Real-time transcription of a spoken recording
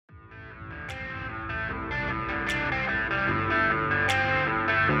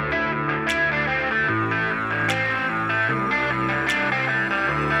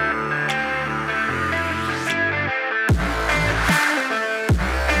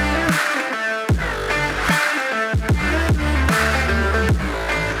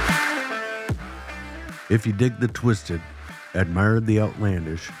If you dig the twisted, admire the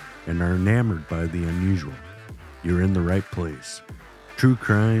outlandish, and are enamored by the unusual, you're in the right place. True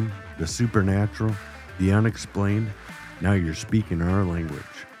crime, the supernatural, the unexplained, now you're speaking our language.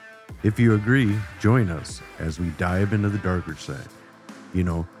 If you agree, join us as we dive into the darker side. You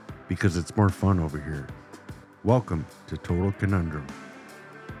know, because it's more fun over here. Welcome to Total Conundrum.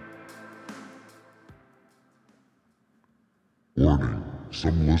 Warning,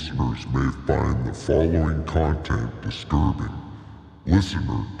 some listeners may find the following content disturbing.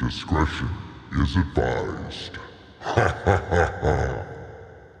 Listener discretion is advised. Ha ha ha ha.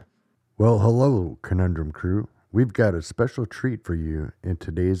 Well, hello, Conundrum crew. We've got a special treat for you in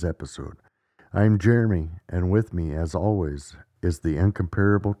today's episode. I'm Jeremy, and with me, as always, is the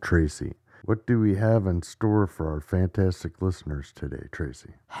incomparable Traci. What do we have in store for our fantastic listeners today,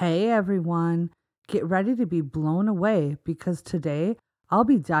 Traci? Hey, everyone. Get ready to be blown away because today I'll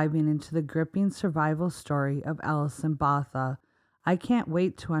be diving into the gripping survival story of Alison Botha. I can't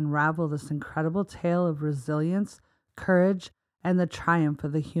wait to unravel this incredible tale of resilience, courage, and the triumph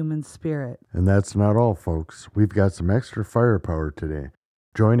of the human spirit. And that's not all, folks. We've got some extra firepower today.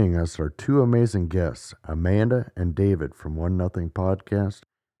 Joining us are two amazing guests, Amanda and Dayvid from One Nothing Podcast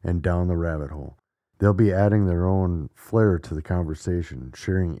and Down the Rabbit Hole. They'll be adding their own flair to the conversation,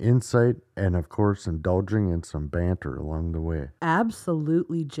 sharing insight, and of course, indulging in some banter along the way.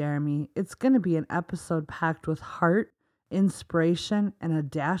 Absolutely, Jeremy. It's going to be an episode packed with heart, inspiration, and a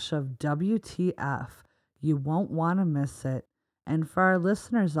dash of WTF. You won't want to miss it. And for our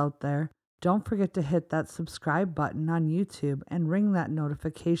listeners out there, don't forget to hit that subscribe button on YouTube and ring that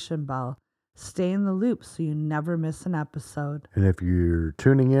notification bell. Stay in the loop so you never miss an episode. And if you're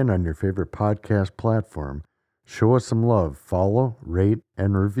tuning in on your favorite podcast platform, show us some love, follow, rate,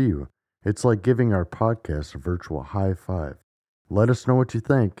 and review. It's like giving our podcast a virtual high five. Let us know what you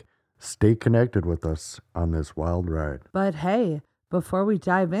think. Stay connected with us on this wild ride. But hey, before we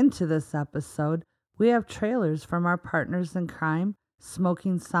dive into this episode, we have trailers from our partners in crime,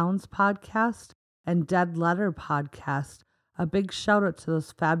 Smoking Sounds Podcast and Dead Letter Podcast. A big shout out to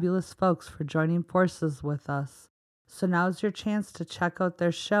those fabulous folks for joining forces with us. So now's your chance to check out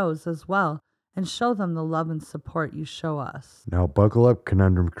their shows as well and show them the love and support you show us. Now buckle up,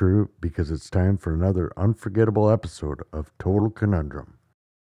 Conundrum crew, because it's time for another unforgettable episode of Total Conundrum.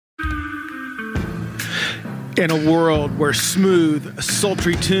 In a world where smooth,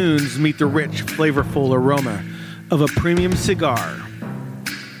 sultry tunes meet the rich, flavorful aroma of a premium cigar,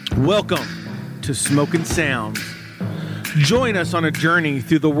 welcome to Smoking Sounds. Join us on a journey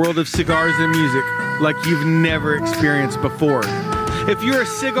through the world of cigars and music like you've never experienced before. If you're a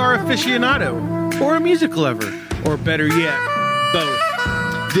cigar aficionado or a music lover, or better yet,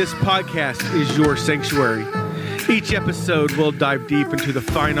 both, this podcast is your sanctuary. Each episode will dive deep into the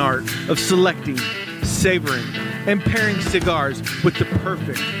fine art of selecting, savoring, and pairing cigars with the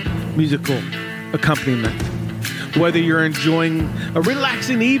perfect musical accompaniment. Whether you're enjoying a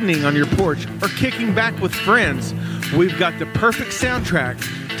relaxing evening on your porch or kicking back with friends, we've got the perfect soundtrack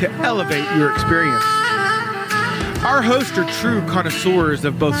to elevate your experience. Our hosts are true connoisseurs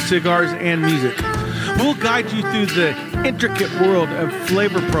of both cigars and music. We'll guide you through the intricate world of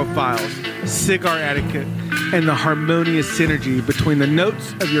flavor profiles, cigar etiquette, and the harmonious synergy between the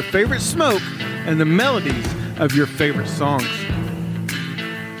notes of your favorite smoke and the melodies of your favorite songs.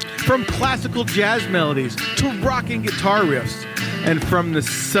 From classical jazz melodies to rocking guitar riffs, and from the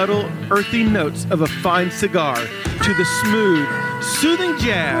subtle, earthy notes of a fine cigar to the smooth, soothing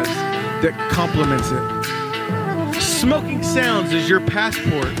jazz that complements it. Smoking Sounds is your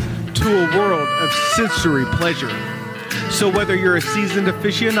passport to a world of sensory pleasure. So whether you're a seasoned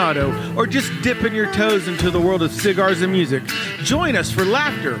aficionado or just dipping your toes into the world of cigars and music, join us for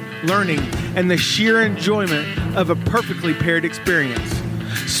laughter, learning, and the sheer enjoyment of a perfectly paired experience.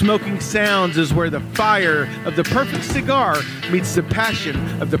 Smoking Sounds is where the fire of the perfect cigar meets the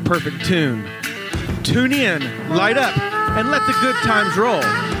passion of the perfect tune. Tune in, light up, and let the good times roll.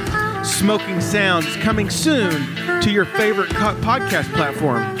 Smoking Sounds coming soon to your favorite podcast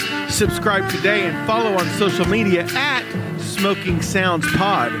platform. Subscribe today and follow on social media at Smoking Sounds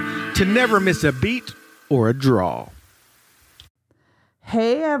Pod to never miss a beat or a draw.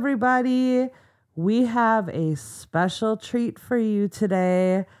 Hey, everybody. We have a special treat for you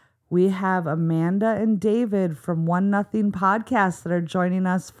today. We have Amanda and Dayvid from One Nothing Podcast that are joining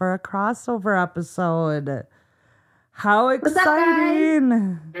us for a crossover episode. How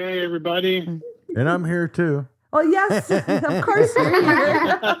exciting! Hey, everybody. And I'm here too. Oh, yes, of course you're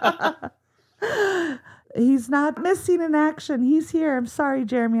here. He's not missing in action. He's here. I'm sorry,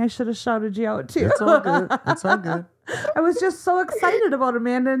 Jeremy. I should have shouted you out too. It's all good. It's all good. I was just so excited about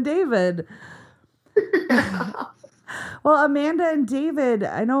Amanda and Dayvid. Well, Amanda and Dayvid,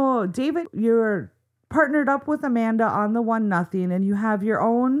 I know, Dayvid, you're partnered up with Amanda on the One Nothing, and you have your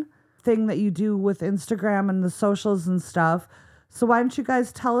own thing that you do with Instagram and the socials and stuff. So why don't you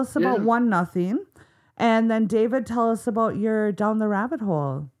guys tell us about One Nothing, and then Dayvid, tell us about your Down the Rabbit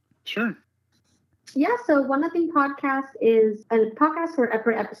Hole. Sure. Yeah, so One Nothing podcast is a podcast where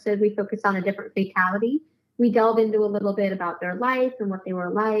every episode we focus on a different fatality. We delve into a little bit about their life and what they were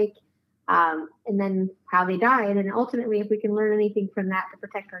like, and then how they died. And ultimately, if we can learn anything from that to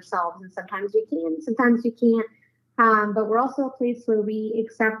protect ourselves. And sometimes we can, sometimes we can't. But we're also a place where we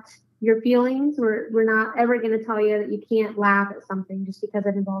accept your feelings. We're not ever going to tell you that you can't laugh at something just because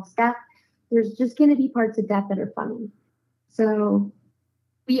it involves death. There's just going to be parts of death that are funny. So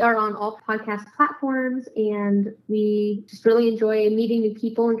we are on all podcast platforms, and we just really enjoy meeting new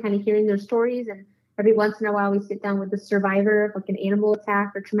people and kind of hearing their stories. And every once in a while, we sit down with the survivor of like an animal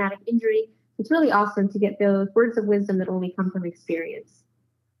attack or traumatic injury. It's really awesome to get those words of wisdom that only come from experience.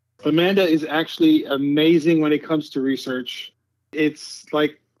 Amanda is actually amazing when it comes to research. It's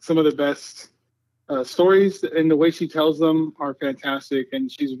like some of the best stories, and the way she tells them are fantastic,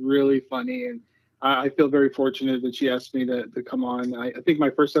 and she's really funny. And I feel very fortunate that she asked me to come on. I think my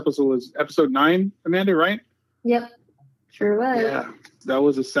first episode was episode 9, Amanda, right? Yep, sure was. Yeah, that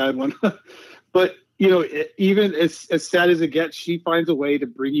was a sad one. But, you know, even as sad as it gets, she finds a way to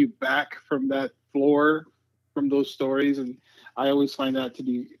bring you back from that floor, from those stories. And I always find that to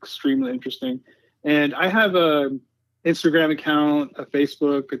be extremely interesting. And I have a Instagram account, a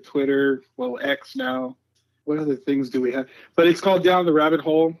Facebook, a Twitter, well, X now. What other things do we have? But it's called Down the Rabbit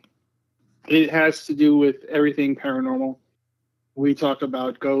Hole. It has to do with everything paranormal. We talk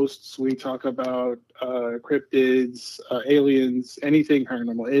about ghosts. We talk about cryptids, aliens, anything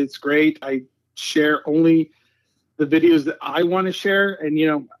paranormal. It's great. I share only the videos that I want to share. And, you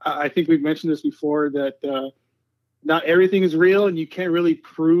know, I think we've mentioned this before, that not everything is real, and you can't really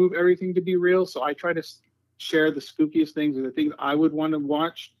prove everything to be real. So I try to share the spookiest things or the things I would want to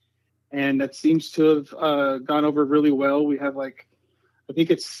watch. And that seems to have gone over really well. We have I think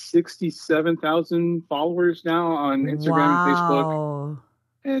it's 67,000 followers now on Instagram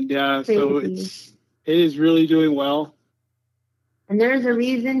and Facebook. And so it is really doing well. And there's a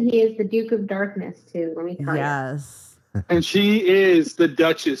reason he is the Duke of Darkness too, let me tell you. Yes. And she is the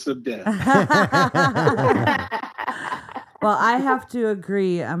Duchess of Death. Well, I have to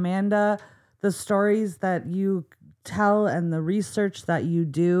agree, Amanda, the stories that you tell and the research that you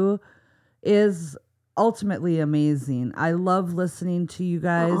do is ultimately amazing. I love listening to you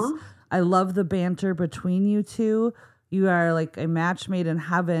guys. I love the banter between you two. You are like a match made in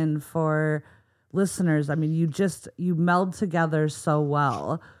heaven for listeners. I mean, you meld together so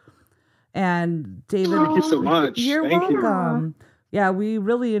well. And Dayvid, thank you so much. You're welcome. Yeah, we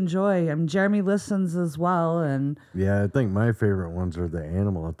really enjoy. Jeremy listens as well, and yeah, I think my favorite ones are the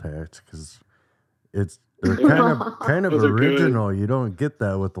animal attacks because they're kind of original. You don't get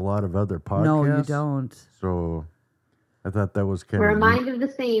that with a lot of other podcasts. No, you don't. So I thought that was kind We're of... a mind of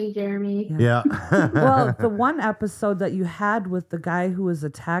the same, Jeremy. Yeah. Well, the one episode that you had with the guy who was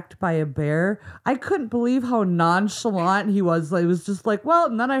attacked by a bear, I couldn't believe how nonchalant he was. It was just like, well,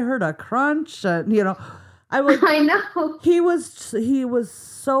 and then I heard a crunch, and I know. He was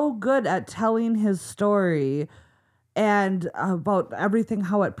so good at telling his story and about everything,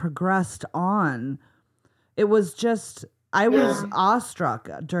 how it progressed on. It was just, I was awestruck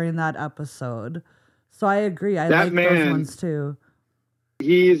during that episode. So I agree. I like those ones too.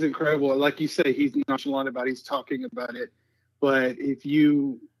 He is incredible. Like you say, he's nonchalant about it. He's talking about it. But if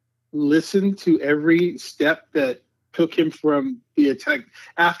you listen to every step that took him from the attack,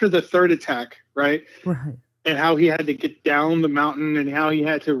 after the third attack, right? Right. And how he had to get down the mountain and how he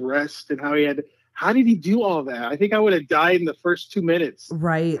had to rest and how did he do all that? I think I would have died in the first 2 minutes.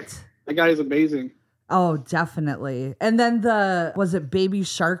 Right. That guy is amazing. Oh, definitely. And then was it Baby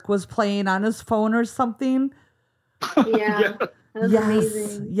Shark was playing on his phone or something? Yeah. That was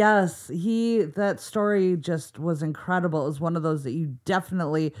amazing. Yes. That story just was incredible. It was one of those that you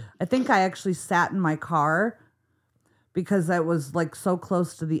definitely, I think I actually sat in my car because I was like so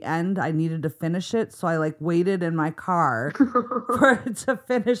close to the end. I needed to finish it. So I waited in my car for it to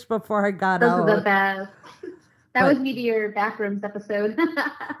finish before I got out. Those are the best. That was me to your Backrooms episode.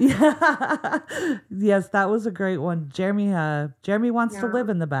 Yeah. Yes, that was a great one. Jeremy wants to live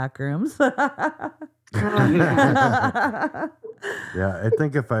in the Backrooms. Yeah, I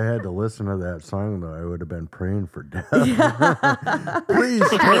think if I had to listen to that song, though, I would have been praying for death. Yeah. Please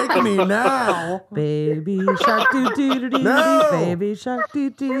take me now. Baby shark doo doo doo doo. No! Baby shark doo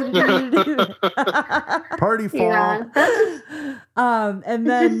doo doo doo doo. Party fall. Yeah. And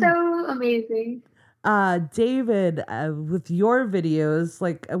then it's just so amazing. Dayvid, with your videos,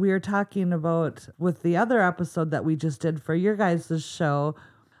 like we were talking about with the other episode that we just did for your guys' show,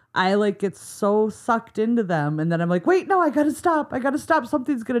 I like get so sucked into them, and then I'm like, wait, no, I gotta stop.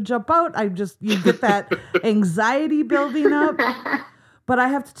 Something's gonna jump out. You get that anxiety building up. But I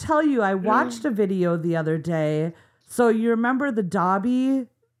have to tell you, I watched a video the other day. So you remember the Dobby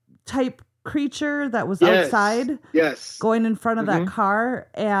type creature that was outside? Yes. Going in front of that car,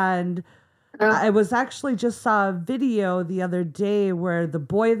 and I was actually just saw a video the other day where the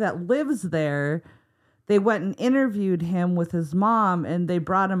boy that lives there, they went and interviewed him with his mom, and they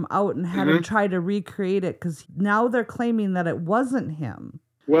brought him out and had him try to recreate it because now they're claiming that it wasn't him.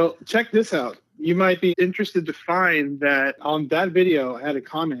 Well, check this out. You might be interested to find that on that video, I had a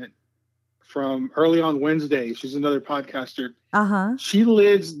comment from early on Wednesday. She's another podcaster. Uh-huh. She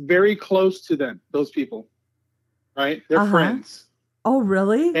lives very close to them, those people, right? They're friends. Oh,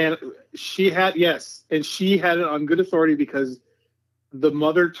 really? And she had it on good authority because the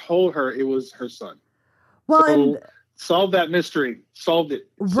mother told her it was her son. Well, so solve that mystery. Solved it.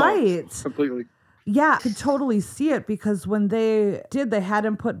 Right. Completely. Yeah, I could totally see it because when they had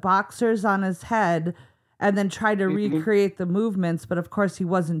him put boxers on his head and then try to recreate the movements, but of course he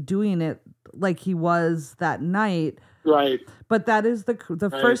wasn't doing it like he was that night. Right. But that is the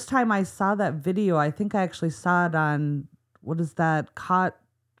first time I saw that video. I think I actually saw it on, what is that, caught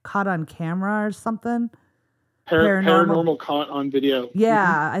on camera or something? Paranormal Caught on Video.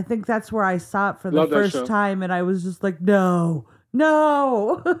 Yeah, I think that's where I saw it for the first time, and I was just like, no.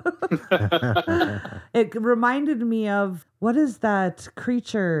 It reminded me of, what is that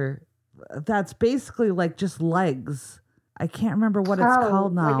creature that's basically like just legs? I can't remember what it's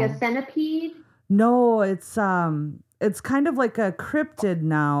called now. Like a centipede? No, it's kind of like a cryptid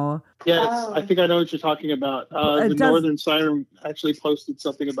now. Yes, I think I know what you're talking about. Northern Siren actually posted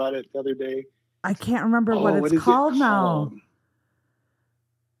something about it the other day. I can't remember what it's called now.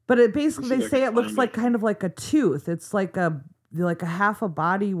 But it basically, they say it looks like kind of like a tooth. It's like a half a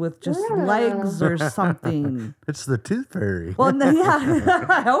body with just legs or something. It's the tooth fairy. Well, yeah,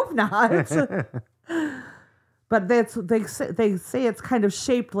 I hope not. But they say it's kind of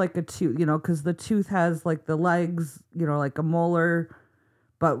shaped like a tooth, because the tooth has like the legs, like a molar,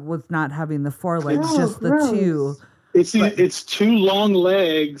 but with not having the forelegs, just the two. It's two long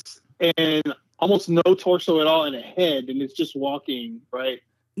legs and almost no torso at all and a head, and it's just walking, right?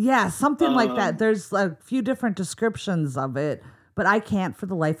 Yeah, something like that. There's a few different descriptions of it, but I can't for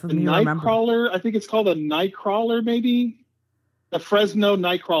the life of me remember. Nightcrawler, I think it's called a nightcrawler, maybe? A Fresno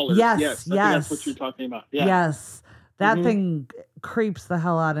nightcrawler. Yes. I think that's what you're talking about. Yeah. Yes. That thing creeps the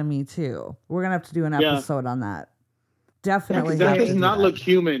hell out of me, too. We're going to have to do an episode on that. Definitely. That does not look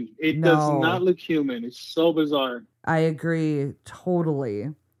human. It does not look human. It's so bizarre. I agree totally.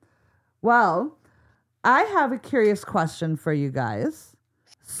 Well, I have a curious question for you guys.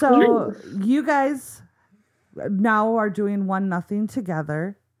 So you guys now are doing 1-0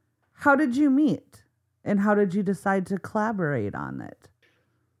 together. How did you meet? And how did you decide to collaborate on it?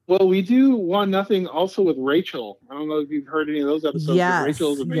 Well, we do 1-0 also with Rachel. I don't know if you've heard any of those episodes. Yes, but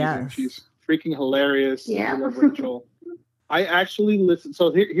Rachel's amazing. Yes. She's freaking hilarious. Yeah. I love Rachel. I actually listened.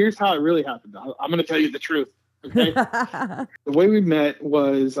 So here's how it really happened. I'm going to tell you the truth. Okay. The way we met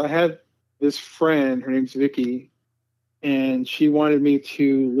was I had this friend. Her name's Vicky, and she wanted me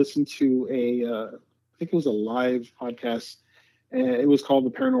to listen to I think it was a live podcast. And it was called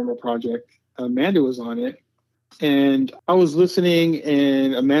The Paranormal Project. Amanda was on it. And I was listening,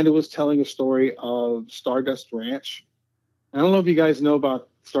 and Amanda was telling a story of Stardust Ranch. I don't know if you guys know about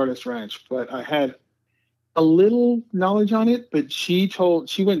Stardust Ranch, but I had a little knowledge on it. But she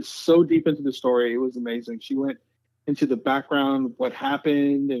went so deep into the story. It was amazing. She went into the background of what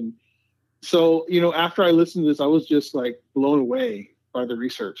happened. And so, after I listened to this, I was just like blown away by the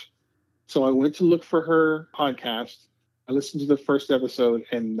research. So I went to look for her podcast. I listened to the first episode,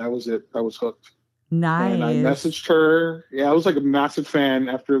 and that was it. I was hooked. Nice. And I messaged her. Yeah, I was like a massive fan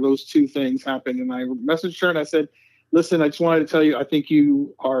after those two things happened. And I messaged her and I said, listen, I just wanted to tell you, I think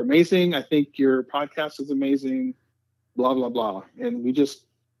you are amazing. I think your podcast is amazing, blah, blah, blah. And we just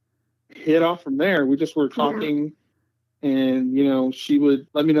hit off from there. We just were talking and, she would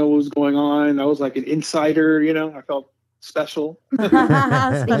let me know what was going on. I was like an insider, I felt special.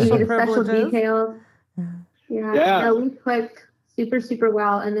 Special details. Yeah. No, we clicked super, super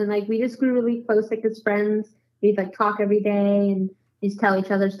well. And then we just grew really close, as friends. We'd talk every day and just tell each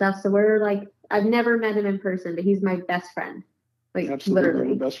other stuff. So we're I've never met him in person, but he's my best friend. Like Absolutely,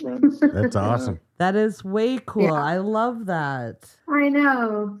 literally. we're best friends. That's awesome. That is way cool. Yeah. I love that. I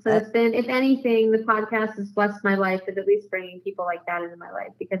know. So it's been, if anything, the podcast has blessed my life with at least bringing people like that into my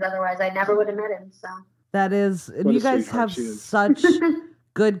life, because otherwise I never would have met him. So That is, and What a you guys sweetheart have she is. such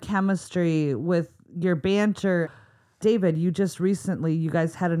good chemistry with your banter. Dayvid, you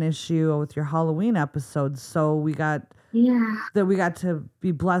guys had an issue with your Halloween episode, so we got to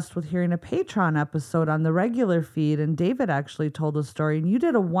be blessed with hearing a Patreon episode on the regular feed, and Dayvid actually told a story, and you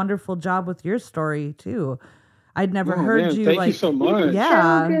did a wonderful job with your story too. I'd never heard man, you thank you so much.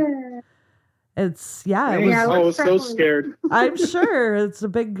 Yeah, so good. it's Thanks. it was. I was so scared. I'm sure it's a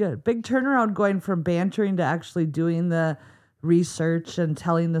big turnaround going from bantering to actually doing the research and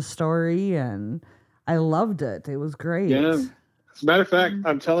telling the story, and I loved it. It was great. Yeah. As a matter of fact,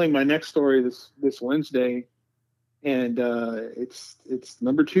 I'm telling my next story this Wednesday, and it's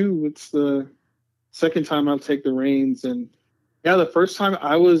number 2. It's the second time I'll take the reins, and yeah, the first time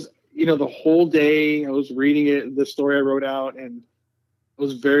I was, the whole day I was reading it, the story I wrote out, and I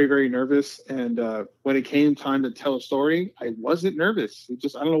was very, very nervous. And when it came time to tell a story, I wasn't nervous. I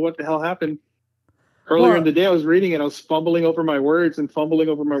don't know what the hell happened. Earlier in the day, I was reading it. I was fumbling over my words. But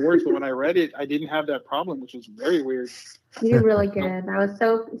when I read it, I didn't have that problem, which was very weird. You did really good. I was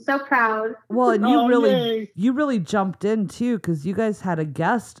so proud. Well, and Yay. you really jumped in too, because you guys had a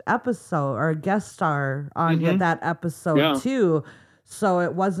guest episode or a guest star on that episode too. So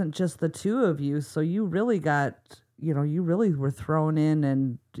it wasn't just the two of you. So you really got, you really were thrown in,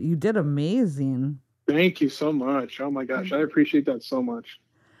 and you did amazing. Thank you so much. Oh my gosh, I appreciate that so much.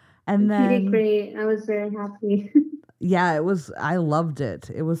 And then you did great. I was very happy. Yeah, I loved it.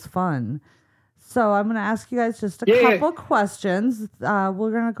 It was fun. So I'm going to ask you guys just a couple questions.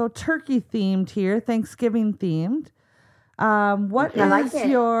 We're going to go turkey themed here, Thanksgiving themed. What is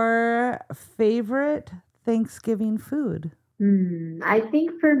your favorite Thanksgiving food? I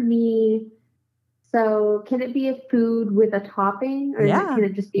think for me, so can it be a food with a topping, or can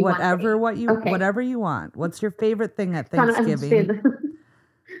it just be whatever whatever you want? What's your favorite thing at Thanksgiving?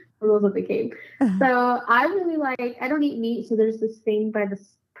 Rules of the game. So I really I don't eat meat, so there's this thing by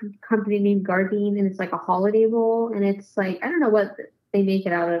this company named Gardein, and it's like a holiday roll, and it's like, I don't know what they make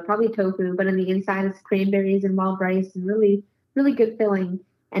it out of, probably tofu, but on the inside it's cranberries and wild rice and really, really good filling.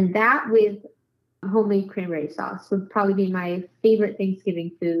 And that with homemade cranberry sauce would probably be my favorite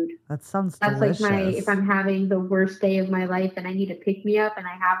Thanksgiving food. That sounds delicious. That's like if I'm having the worst day of my life and I need to pick me up and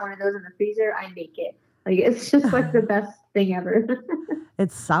I have one of those in the freezer, I make it. Like, it's just like the best thing ever.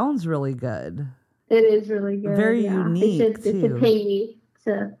 It sounds really good. It is really good. Very unique, they should pay me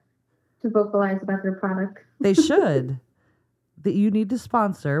to vocalize about their product. They should. That you need to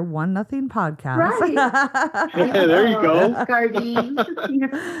sponsor One Nothing Podcast. Right. Yeah, there you go.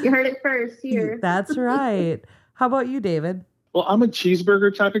 Gardein. You heard it first here. That's right. How about you, Dayvid? Well, I'm a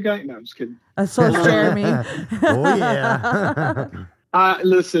cheeseburger type of guy. No, I'm just kidding. So is Jeremy. Oh, yeah.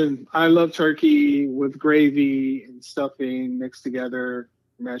 Listen, I love turkey with gravy and stuffing mixed together,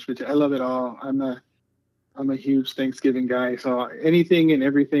 mashed potato. I love it all. I'm a huge Thanksgiving guy. So anything and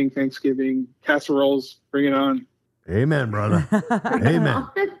everything Thanksgiving, casseroles, bring it on. Amen, brother. Amen.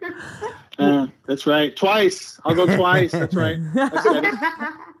 That's right. Twice. I'll go twice. That's right. I said it.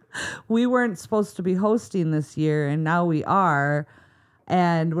 We weren't supposed to be hosting this year, and now we are.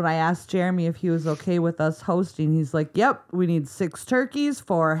 And when I asked Jeremy if he was okay with us hosting, he's like, "Yep, we need 6 turkeys,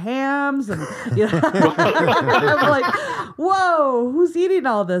 4 hams." And I'm like, "Whoa, who's eating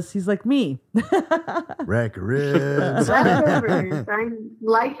all this?" He's like, "Me." Rack of ribs. Leftovers. I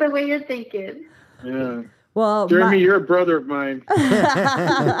like the way you're thinking. Yeah. Well, Jeremy, you're a brother of mine.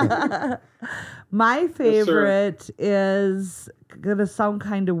 My favorite is going to sound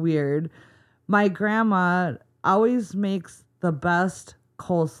kind of weird. My grandma always makes the best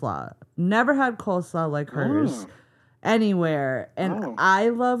coleslaw. Never had coleslaw like hers anywhere. And I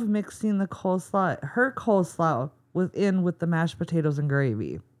love mixing her coleslaw with the mashed potatoes and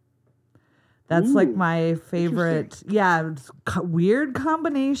gravy. That's like my favorite. Yeah, it's weird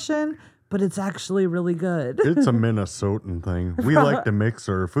combination, but it's actually really good. It's a Minnesotan thing. We like to mix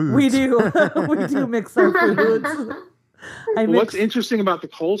our foods. We do. We do mix our foods. What's interesting about the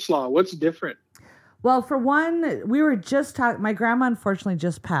coleslaw? What's different? Well, for one, we were just talking. My grandma unfortunately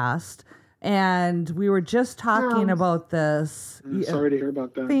just passed, and we were just talking about this. I'm sorry to hear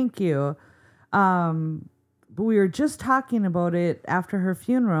about that. Thank you. But we were just talking about it after her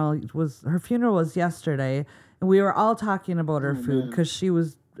funeral. Her funeral was yesterday, and we were all talking about her food because she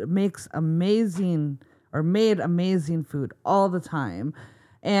made amazing food all the time.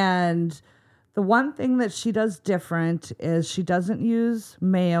 And the one thing that she does different is she doesn't use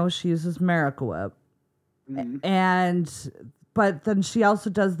mayo; she uses Miracle Whip. Mm-hmm. And but then she also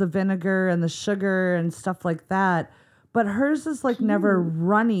does the vinegar and the sugar and stuff like that. But hers is like never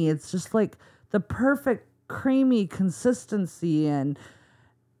runny. It's just like the perfect creamy consistency. And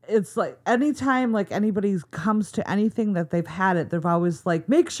it's like anytime like anybody comes to anything that they've had it, they've always like,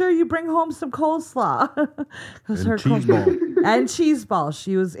 make sure you bring home some coleslaw. And cheese ball. And cheese balls.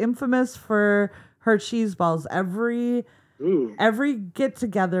 She was infamous for her cheese balls. Every get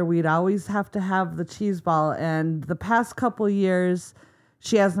together, we'd always have to have the cheese ball. And the past couple years,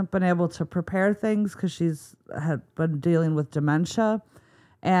 she hasn't been able to prepare things because she's had been dealing with dementia.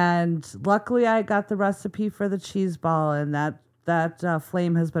 And luckily, I got the recipe for the cheese ball, and that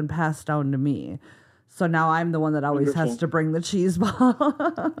flame has been passed down to me. So now I'm the one that always has to bring the cheese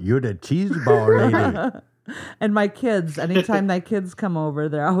ball. You're the cheese ball lady. And my kids, anytime my kids come over,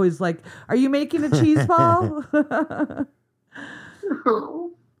 they're always like, "Are you making a cheese ball?"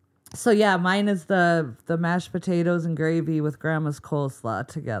 So yeah, mine is the mashed potatoes and gravy with Grandma's coleslaw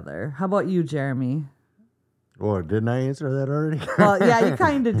together. How about you, Jeremy? Oh, didn't I answer that already? Well, yeah, you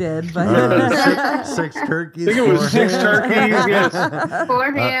kind of did, but six turkeys. I think it was 6 turkeys. Yes.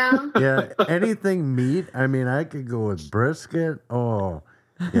 For him. Yeah, anything meat. I mean, I could go with brisket. Oh,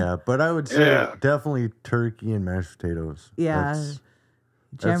 yeah, but I would say definitely turkey and mashed potatoes. yeah. That's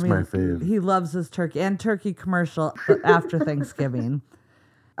Jeremy, my fave. He loves his turkey and turkey commercial after Thanksgiving.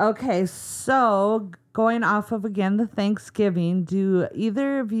 Okay, so going off of, again, the Thanksgiving, do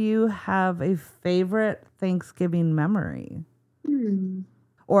either of you have a favorite Thanksgiving memory?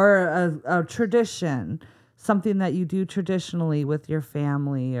 Or a tradition, something that you do traditionally with your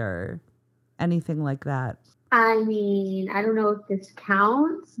family or anything like that? I mean, I don't know if this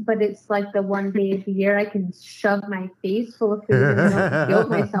counts, but it's like the one day of the year I can shove my face full of food and not guilt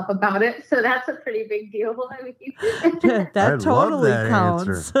myself about it. So that's a pretty big deal. I mean, that totally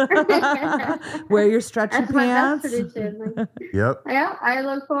counts. Wear your stretchy that's pants. My best tradition. Like, Yep. yeah, I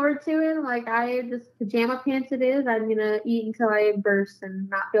look forward to it. Like I just pajama pants it is. I'm gonna eat until I burst and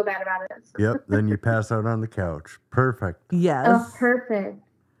not feel bad about it. So. Yep. Then you pass out on the couch. Perfect. Yes. Oh, perfect.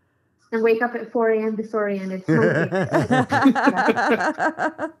 And wake up at 4 a.m. disoriented.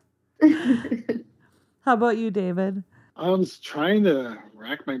 How about you, David? I was trying to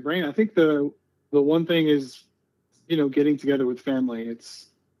rack my brain. I think the one thing is, getting together with family.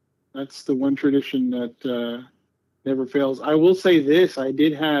 That's the one tradition that never fails. I will say this: I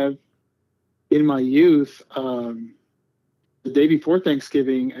did have in my youth, the day before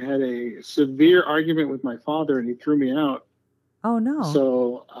Thanksgiving, I had a severe argument with my father, and he threw me out. Oh no!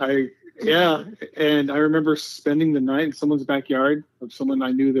 So and I remember spending the night in someone's backyard of someone I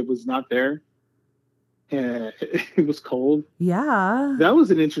knew that was not there. And it was cold. Yeah. That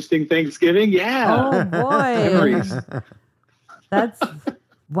was an interesting Thanksgiving. Yeah. Oh boy. Memories.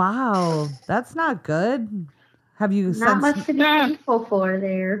 Wow. That's not good. Have you not much to be thankful for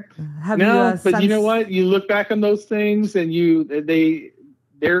there? But you know what? You look back on those things and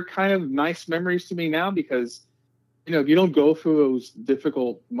they're kind of nice memories to me now because if you don't go through those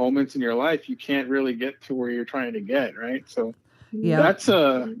difficult moments in your life, you can't really get to where you're trying to get, right? So that's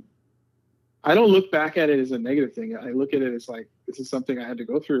I don't look back at it as a negative thing. I look at it as like, this is something I had to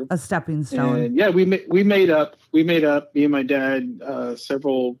go through. A stepping stone. And yeah, we made up, me and my dad,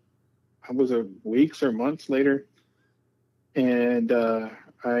 several, weeks or months later. And I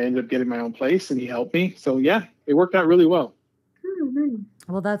ended up getting my own place and he helped me. So yeah, it worked out really well.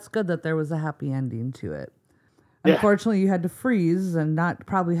 Well, that's good that there was a happy ending to it. Yeah. Unfortunately, you had to freeze and not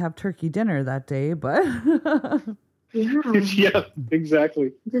probably have turkey dinner that day, but... Yeah,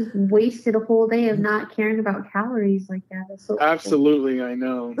 exactly. Just wasted a whole day of not caring about calories like that. That's so absolutely, I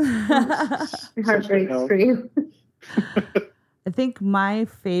know. My heart breaks for you. I think my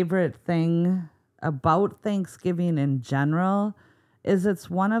favorite thing about Thanksgiving in general is it's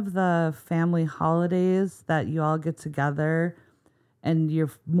one of the family holidays that you all get together and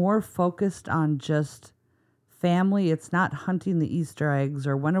you're more focused on just family. It's not hunting the Easter eggs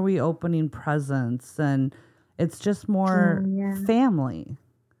or when are we opening presents, and it's just more family.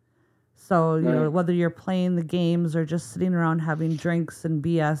 So, whether you're playing the games or just sitting around having drinks and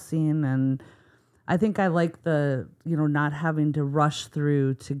BSing. And I think I like the, not having to rush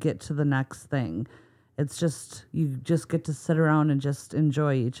through to get to the next thing. It's just, you just get to sit around and just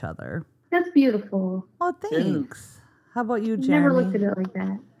enjoy each other. That's beautiful. Oh, thanks. Yeah. How about you, Jeremy? Never looked at it like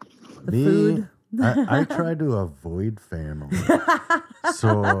that. The food? I try to avoid family.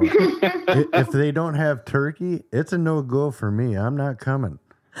 So if they don't have turkey, it's a no-go for me. I'm not coming.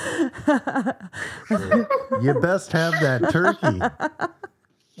 So you best have that turkey.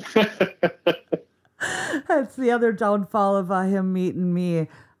 That's the other downfall of him meeting me.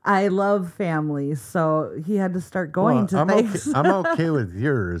 I love family, so he had to start going to things. I'm okay with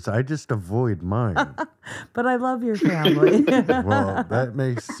yours. I just avoid mine. But I love your family. Well, that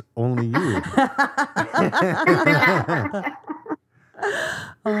makes only you.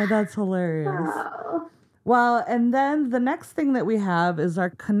 Oh, that's hilarious. Oh. Well, and then the next thing that we have is our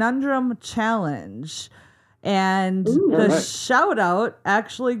Conundrum Challenge. And the shout out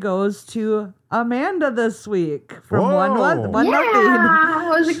actually goes to Amanda this week from Whoa. One Yeah, Nothing.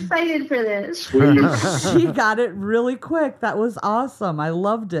 I was excited for this. She got it really quick. That was awesome. I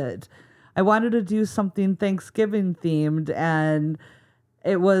loved it. I wanted to do something Thanksgiving themed, and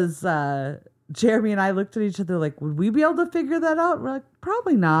it was Jeremy and I looked at each other like, would we be able to figure that out? We're like,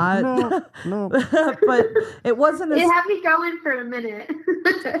 probably not. No. But it wasn't It had me going for a minute.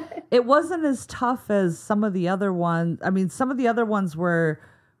 it wasn't as tough as some of the other ones. I mean, some of the other ones were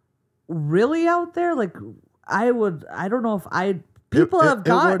really out there. Like I don't know if people have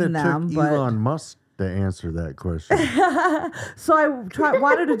gotten them, took but Elon Musk to answer that question. so I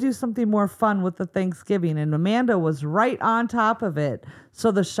wanted to do something more fun with the Thanksgiving, and Amanda was right on top of it.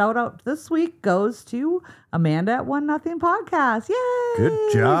 So the shout out this week goes to Amanda at One Nothing Podcast. Yay!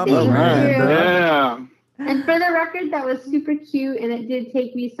 Good job, Thank Amanda. Yeah. And for the record, that was super cute, and it did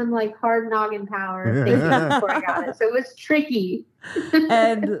take me some like hard noggin power thinking before I got it. So it was tricky.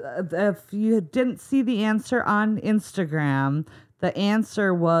 And if you didn't see the answer on Instagram, the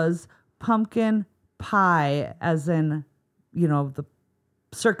answer was pumpkin pie, as in, the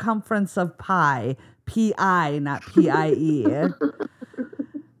circumference of pi, P-I, not P-I-E.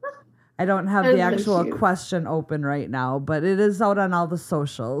 I don't have the actual question open right now, but it is out on all the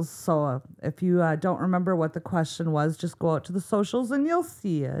socials. So if you don't remember what the question was, just go out to the socials and you'll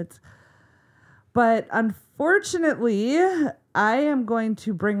see it. But unfortunately, I am going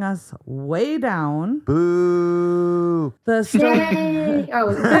to bring us way down. Boo! The story. Yay! Oh,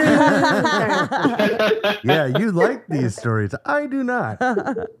 Yeah, you like these stories. I do not.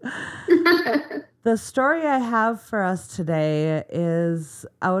 The story I have for us today is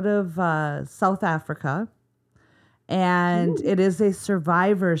out of South Africa, and it is a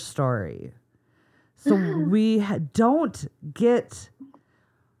survivor story. So we don't get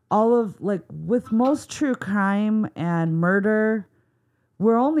all of, like, with most true crime and murder,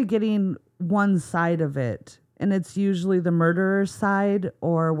 we're only getting one side of it. And it's usually the murderer's side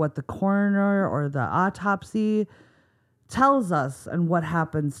or what the coroner or the autopsy tells us and what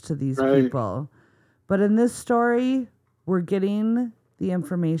happens to these people. But in this story, we're getting the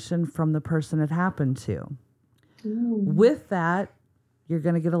information from the person it happened to. With that, you're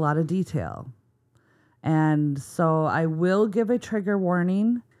going to get a lot of detail. And so I will give a trigger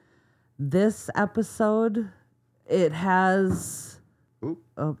warning. This episode, it has...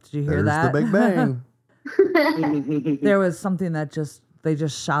 Oh, did you hear that? There's the Big Bang. There was something that they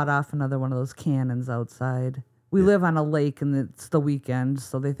just shot off another one of those cannons outside. We live on a lake and it's the weekend,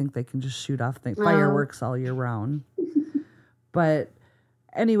 so they think they can just shoot off fireworks all year round. But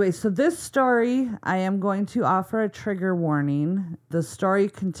anyway, so this story, I am going to offer a trigger warning. The story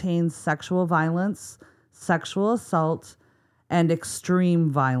contains sexual violence, sexual assault, and extreme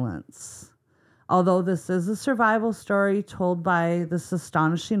violence. Although this is a survival story told by this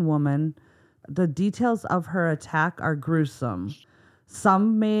astonishing woman, the details of her attack are gruesome.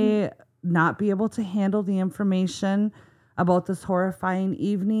 Some may not be able to handle the information about this horrifying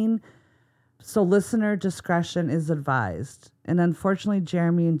evening, so listener discretion is advised. And unfortunately,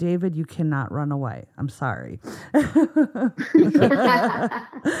 Jeremy and Dayvid, you cannot run away. I'm sorry.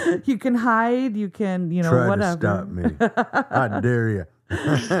 You can hide, you can, Try whatever. to stop me. I dare you.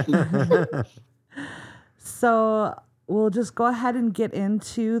 So we'll just go ahead and get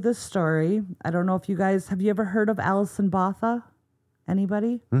into the story. I don't know if you guys, have you ever heard of Alison Botha?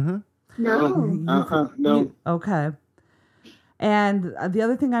 Anybody? Mm-hmm. no. No. Okay. And the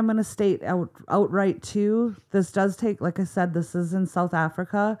other thing I'm going to state outright too, this does take, like I said, this is in South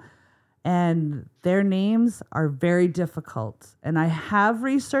Africa, and their names are very difficult. And I have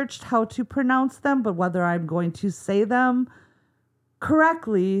researched how to pronounce them, but whether I'm going to say them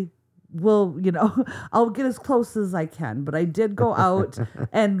correctly I'll get as close as I can. But I did go out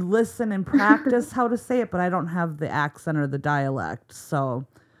and listen and practice how to say it, but I don't have the accent or the dialect. So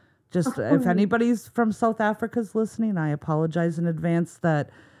just if anybody's from South Africa's listening, I apologize in advance that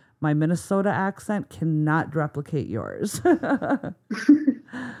my Minnesota accent cannot replicate yours.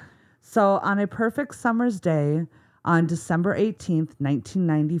 So on a perfect summer's day on December 18th,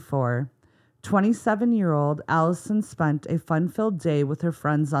 1994, 27-year-old Alison spent a fun-filled day with her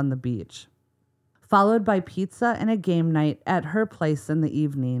friends on the beach, followed by pizza and a game night at her place in the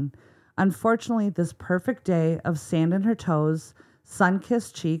evening. Unfortunately, this perfect day of sand in her toes,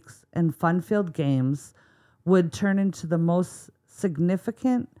 sun-kissed cheeks, and fun-filled games would turn into the most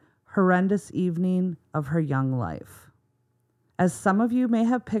significant, horrendous evening of her young life. As some of you may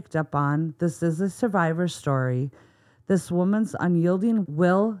have picked up on, this is a survivor story. This woman's unyielding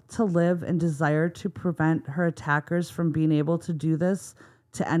will to live and desire to prevent her attackers from being able to do this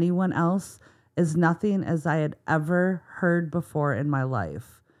to anyone else is nothing as I had ever heard before in my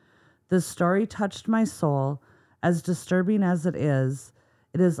life. This story touched my soul. As disturbing as it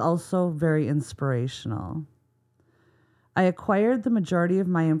is also very inspirational. I acquired the majority of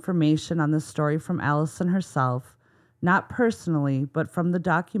my information on this story from Alison herself, not personally, but from the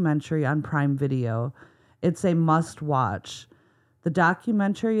documentary on Prime Video. It's a must-watch. The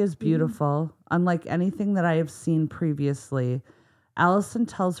documentary is beautiful, unlike anything that I have seen previously. Alison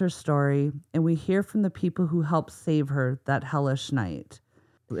tells her story, and we hear from the people who helped save her that hellish night.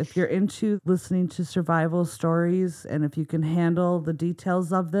 If you're into listening to survival stories, and if you can handle the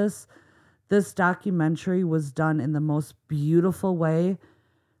details of this documentary was done in the most beautiful way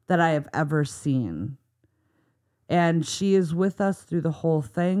that I have ever seen. And she is with us through the whole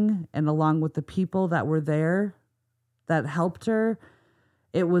thing, and along with the people that were there that helped her.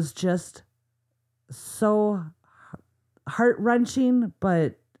 It was just so heart-wrenching,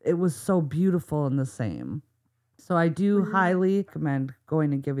 but it was so beautiful in the same. So I do highly recommend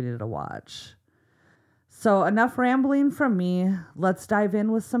going and giving it a watch. So enough rambling from me. Let's dive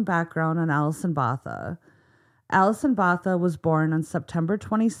in with some background on Alison Botha. Alison Botha was born on September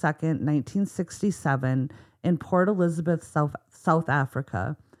 22nd, 1967 in Port Elizabeth, South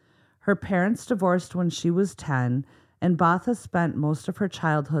Africa. Her parents divorced when she was 10, and Botha spent most of her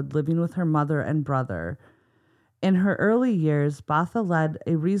childhood living with her mother and brother. In her early years, Botha led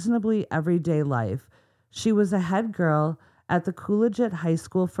a reasonably everyday life. She was a head girl at the Coolidge High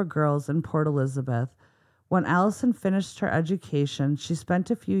School for Girls in Port Elizabeth. When Alison finished her education, she spent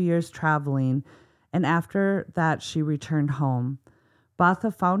a few years traveling, and after that she returned home.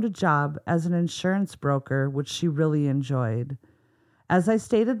 Botha found a job as an insurance broker, which she really enjoyed. As I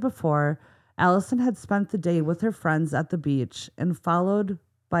stated before, Alison had spent the day with her friends at the beach and followed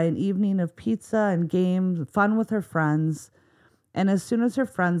by an evening of pizza and games, fun with her friends. And as soon as her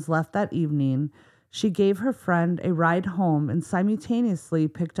friends left that evening, she gave her friend a ride home and simultaneously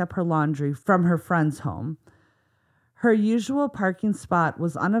picked up her laundry from her friend's home. Her usual parking spot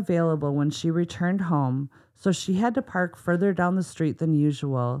was unavailable when she returned home, so she had to park further down the street than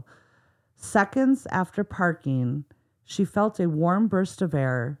usual. Seconds after parking, she felt a warm burst of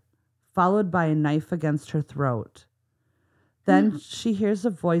air, followed by a knife against her throat. Then she hears a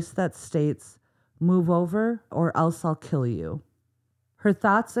voice that states, "Move over or else I'll kill you." Her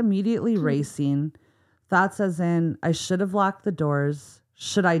thoughts immediately racing, thoughts as in, I should have locked the doors.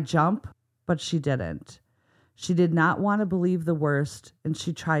 Should I jump? But she didn't. She did not want to believe the worst, and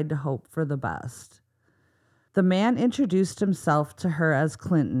she tried to hope for the best. The man introduced himself to her as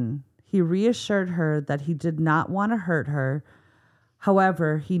Clinton. He reassured her that he did not want to hurt her.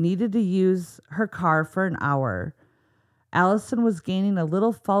 However, he needed to use her car for an hour. Alison was gaining a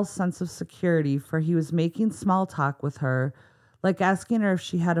little false sense of security, for he was making small talk with her, like asking her if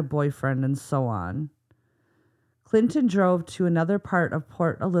she had a boyfriend and so on. Clinton drove to another part of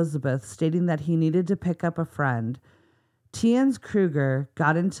Port Elizabeth, stating that he needed to pick up a friend. Tians Kruger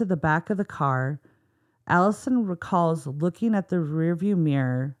got into the back of the car. Alison recalls looking at the rearview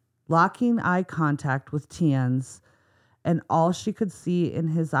mirror, locking eye contact with Tians, and all she could see in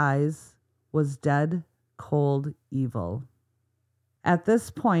his eyes was dead, cold evil. At this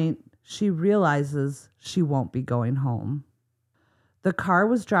point, she realizes she won't be going home. The car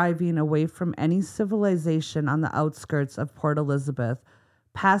was driving away from any civilization on the outskirts of Port Elizabeth,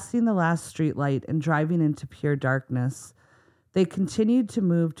 passing the last streetlight and driving into pure darkness. They continued to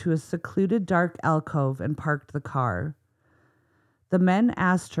move to a secluded dark alcove and parked the car. The men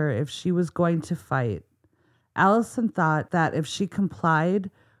asked her if she was going to fight. Alison thought that if she complied,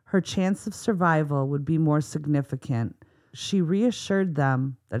 her chance of survival would be more significant. She reassured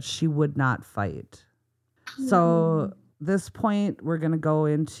them that she would not fight. So this point, we're going to go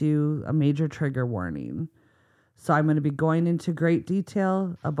into a major trigger warning. So I'm going to be going into great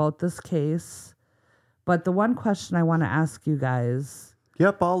detail about this case. But the one question I want to ask you guys...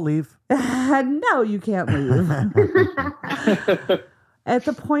 Yep, I'll leave. No, you can't leave. At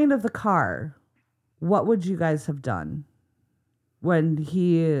the point of the car, what would you guys have done when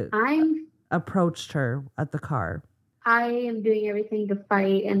he approached her at the car? I am doing everything to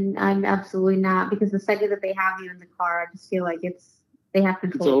fight, and I'm absolutely not, because the second that they have you in the car, I just feel like they have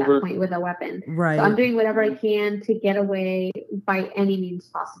control at that point with a weapon. Right. So I'm doing whatever I can to get away by any means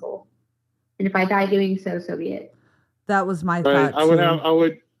possible. And if I die doing so, so be it. That was my Right. thought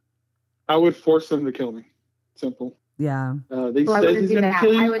too. I would force them to kill me. Simple. Yeah. They said he's going to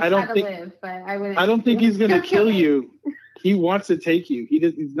kill you. I don't think. Live, but I wouldn't. I don't think he's going to kill you. He wants to take you.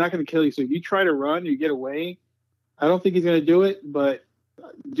 He's not going to kill you. So if you try to run, you get away. I don't think he's going to do it. But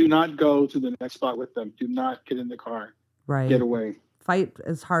do not go to the next spot with them. Do not get in the car. Right. Get away. Fight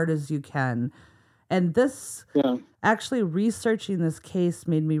as hard as you can. And this, actually researching this case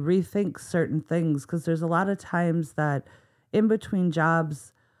made me rethink certain things, because there's a lot of times that in between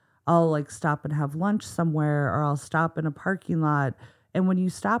jobs, I'll like stop and have lunch somewhere, or I'll stop in a parking lot. And when you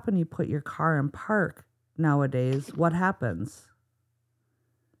stop and you put your car in park nowadays, what happens?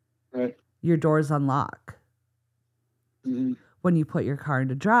 Right. Your doors unlock. Mm-hmm. When you put your car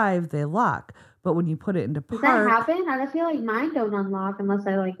into drive, they lock. But when you put it into park... Does that happen? I feel like mine don't unlock unless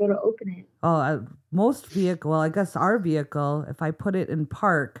I like go to open it. Oh, most vehicle, I guess our vehicle, if I put it in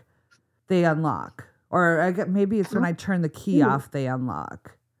park, they unlock. Or maybe it's when I turn the key off, they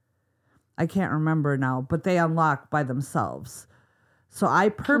unlock. I can't remember now, but they unlock by themselves. So I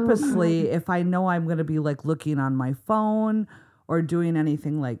purposely, if I know I'm going to be like looking on my phone or doing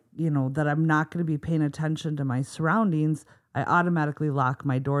anything like, that I'm not going to be paying attention to my surroundings, I automatically lock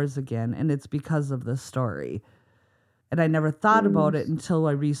my doors again. And it's because of this story. And I never thought about it until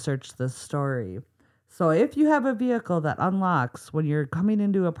I researched this story. So if you have a vehicle that unlocks when you're coming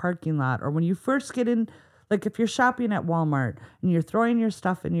into a parking lot, or when you first get in, like if you're shopping at Walmart and you're throwing your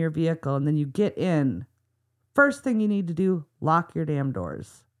stuff in your vehicle and then you get in, first thing you need to do, lock your damn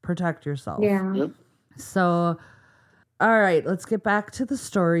doors. Protect yourself. Yeah. Yep. So, all right, let's get back to the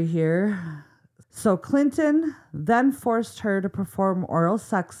story here. So Clinton then forced her to perform oral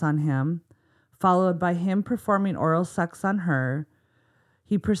sex on him, followed by him performing oral sex on her.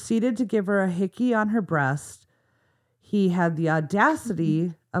 He proceeded to give her a hickey on her breast. He had the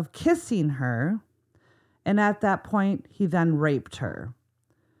audacity of kissing her. And at that point, he then raped her.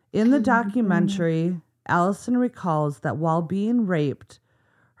 In the documentary, Alison recalls that while being raped,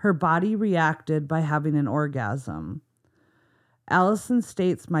 her body reacted by having an orgasm. Alison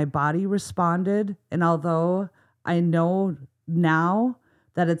states, "My body responded, and although I know now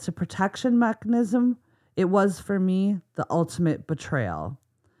that it's a protection mechanism, it was for me the ultimate betrayal."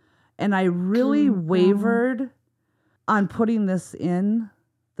 And I really wavered on putting this in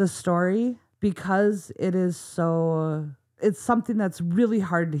the story because it's something that's really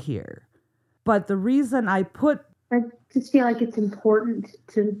hard to hear. But the reason I just feel like it's important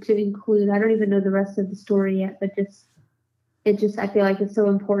to include. I don't even know the rest of the story yet, but I feel like it's so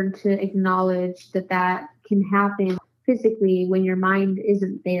important to acknowledge that can happen physically when your mind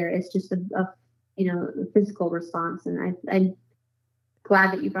isn't there. It's just a physical response. And I'm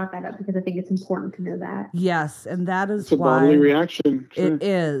glad that you brought that up because I think it's important to know that. Yes, and that is it's a bodily reaction. Sure. It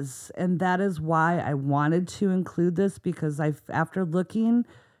is, and that is why I wanted to include this, because after looking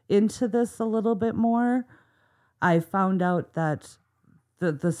into this a little bit more, I found out that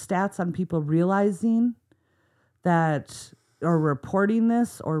the stats on people realizing that, or reporting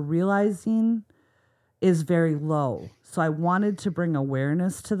this or realizing, is very low. So I wanted to bring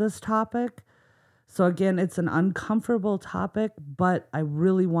awareness to this topic. So again, it's an uncomfortable topic, but I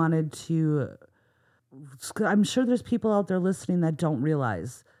really wanted to, I'm sure there's people out there listening that don't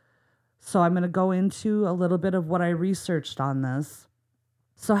realize. So I'm going to go into a little bit of what I researched on this.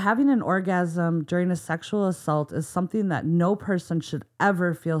 So having an orgasm during a sexual assault is something that no person should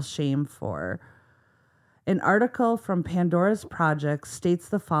ever feel shame for. An article from Pandora's Project states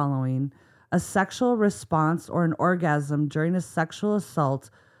the following: a sexual response or an orgasm during a sexual assault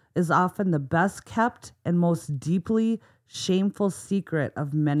is often the best kept and most deeply shameful secret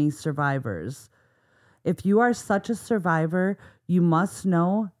of many survivors. If you are such a survivor, you must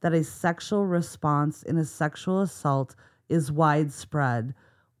know that a sexual response in a sexual assault is widespread,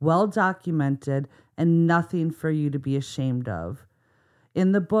 well documented, and nothing for you to be ashamed of.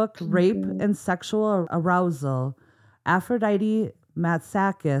 In the book Rape and Sexual Arousal, Aphrodite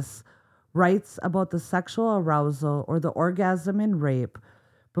Matsakis writes about the sexual arousal or the orgasm in rape.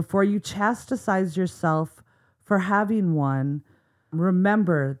 Before you chastise yourself for having one,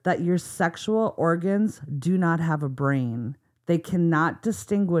 remember that your sexual organs do not have a brain. They cannot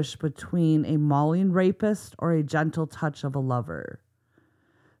distinguish between a mauling rapist or a gentle touch of a lover.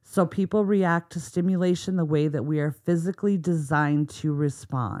 So people react to stimulation the way that we are physically designed to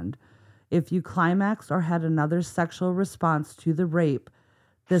respond. If you climax or had another sexual response to the rape,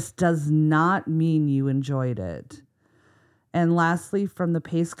 this does not mean you enjoyed it. And lastly, from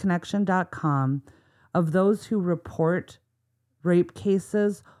thepaceconnection.com, of those who report rape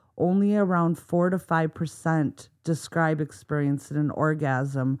cases, only around 4 to 5% describe experiencing an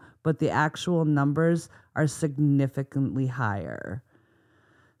orgasm, but the actual numbers are significantly higher.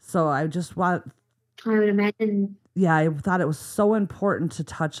 So I would imagine. Yeah, I thought it was so important to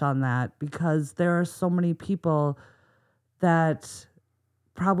touch on that because there are so many people that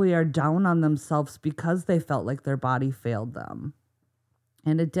probably are down on themselves because they felt like their body failed them.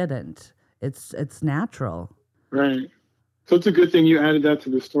 And it didn't. It's natural. Right. So it's a good thing you added that to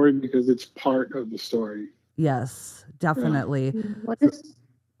the story because it's part of the story. Yes, definitely. What is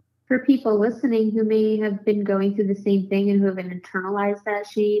for people listening who may have been going through the same thing and who have internalized that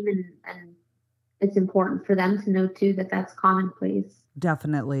shame, and it's important for them to know too that that's commonplace.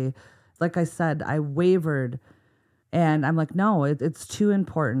 Definitely. Like I said, I wavered and I'm like, no, it's too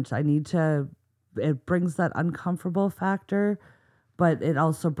important. It brings that uncomfortable factor, but it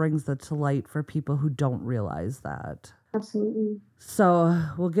also brings it to light for people who don't realize that. Absolutely. So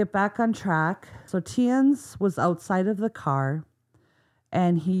we'll get back on track. So Tiens was outside of the car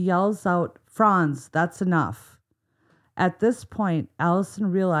and he yells out, "Franz, that's enough." At this point,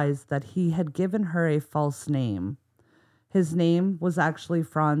 Alison realized that he had given her a false name. His name was actually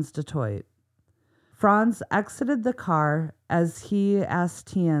Franz Detroit. Franz exited the car as he asked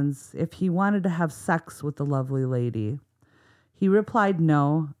Tiens if he wanted to have sex with the lovely lady. He replied,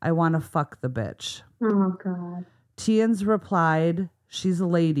 "No, I want to fuck the bitch." Oh, God. Tiens replied, "She's a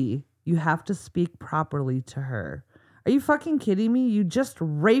lady. You have to speak properly to her." Are you fucking kidding me? You just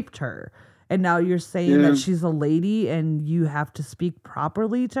raped her. And now you're saying that she's a lady and you have to speak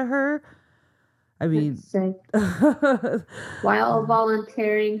properly to her? I mean, sick. While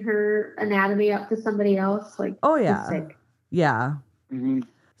volunteering her anatomy up to somebody else, like, oh yeah, sick. Yeah. Mm-hmm.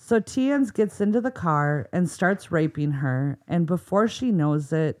 So Tiens gets into the car and starts raping her, and before she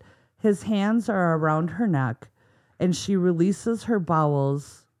knows it, his hands are around her neck, and she releases her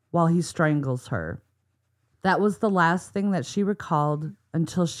bowels while he strangles her. That was the last thing that she recalled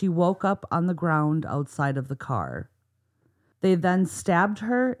until she woke up on the ground outside of the car. They then stabbed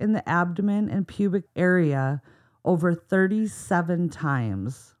her in the abdomen and pubic area over 37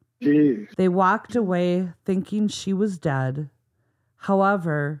 times. Jeez. They walked away thinking she was dead.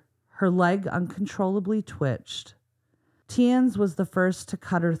 However, her leg uncontrollably twitched. Tiens was the first to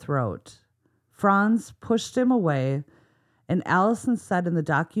cut her throat. Franz pushed him away, and Alison said in the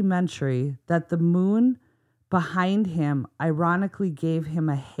documentary that the moon behind him ironically gave him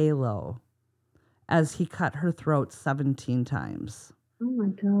a halo as he cut her throat 17 times. Oh my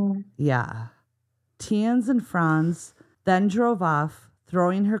God. Yeah. Tiens and Franz then drove off,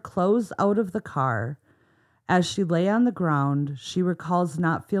 throwing her clothes out of the car. As she lay on the ground, she recalls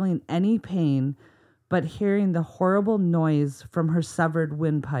not feeling any pain, but hearing the horrible noise from her severed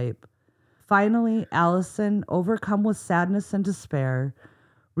windpipe. Finally, Alison, overcome with sadness and despair,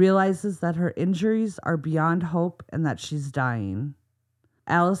 realizes that her injuries are beyond hope and that she's dying.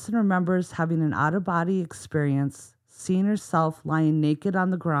 Alison remembers having an out-of-body experience, seeing herself lying naked on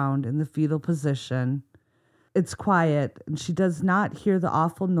the ground in the fetal position. It's quiet, and she does not hear the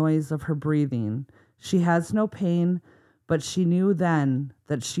awful noise of her breathing. She has no pain, but she knew then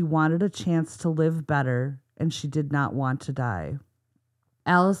that she wanted a chance to live better, and she did not want to die.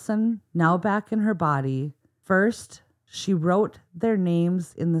 Alison, now back in her body, first, she wrote their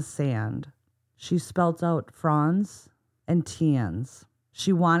names in the sand. She spelled out Franz and Tiens.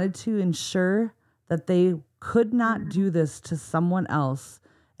 She wanted to ensure that they could not do this to someone else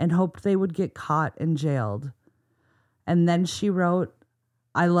and hoped they would get caught and jailed. And then she wrote,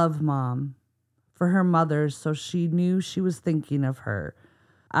 "I love Mom," for her mother, so she knew she was thinking of her.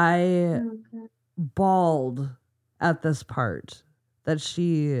 I bawled at this part that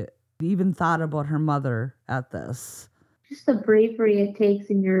she even thought about her mother at this. Just the bravery it takes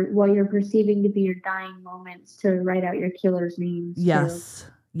in what you're perceiving to be your dying moments to write out your killer's names. Yes,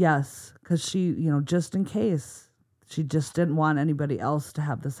 yes, because she, just in case, she just didn't want anybody else to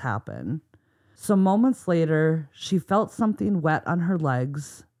have this happen. So moments later, she felt something wet on her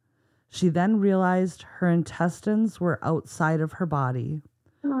legs. She then realized her intestines were outside of her body.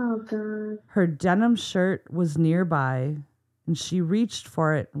 Oh, God. Her denim shirt was nearby, and she reached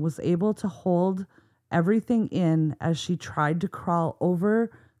for it and was able to hold everything in as she tried to crawl over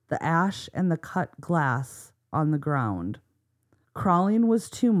the ash and the cut glass on the ground. Crawling was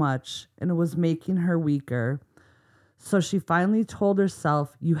too much, and it was making her weaker. So she finally told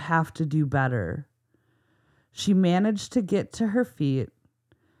herself, "You have to do better." She managed to get to her feet,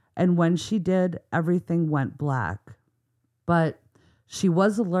 and when she did, everything went black. But she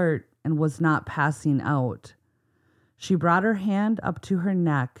was alert and was not passing out. She brought her hand up to her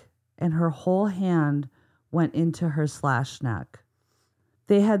neck, and her whole hand went into her slashed neck.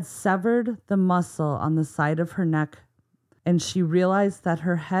 They had severed the muscle on the side of her neck, and she realized that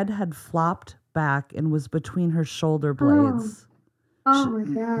her head had flopped back and was between her shoulder blades. Oh my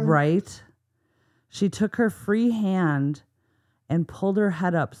God. Right? She took her free hand and pulled her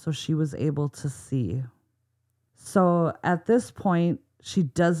head up so she was able to see. So at this point, she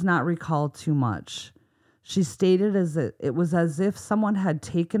does not recall too much. She stated it was as if someone had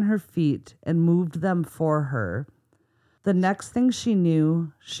taken her feet and moved them for her. The next thing she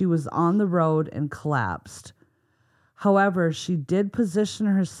knew, she was on the road and collapsed. However, she did position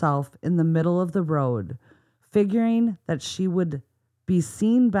herself in the middle of the road, figuring that she would be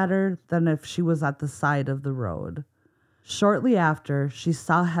seen better than if she was at the side of the road. Shortly after, she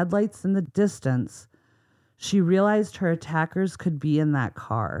saw headlights in the distance. She realized her attackers could be in that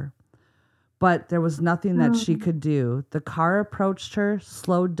car, but there was nothing that she could do. The car approached her,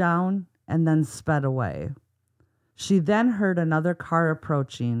 slowed down, and then sped away. She then heard another car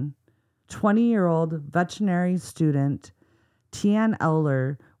approaching. 20-year-old veterinary student Tian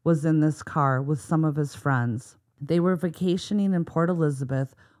Eller was in this car with some of his friends. They were vacationing in Port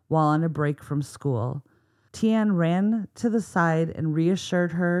Elizabeth while on a break from school. Tian ran to the side and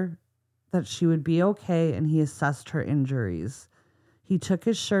reassured her that she would be okay, and he assessed her injuries. He took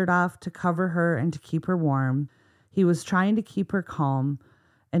his shirt off to cover her and to keep her warm. He was trying to keep her calm,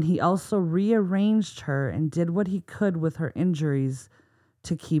 and he also rearranged her and did what he could with her injuries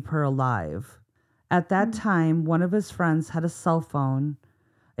to keep her alive. At that time, one of his friends had a cell phone,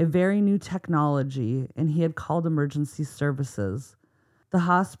 a very new technology, and he had called emergency services. The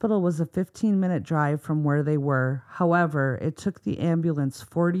hospital was a 15-minute drive from where they were. However, it took the ambulance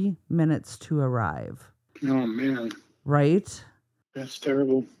 40 minutes to arrive. Oh, man. Right? That's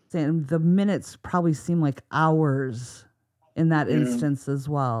terrible. And the minutes probably seemed like hours in that instance as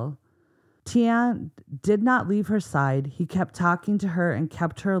well. Tian did not leave her side. He kept talking to her and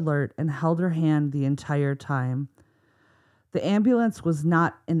kept her alert and held her hand the entire time. The ambulance was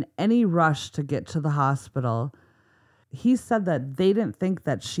not in any rush to get to the hospital. He said that they didn't think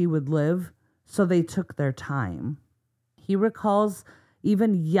that she would live, so they took their time. He recalls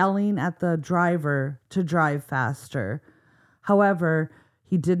even yelling at the driver to drive faster. However,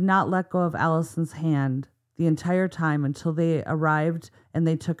 he did not let go of Alison's hand the entire time until they arrived and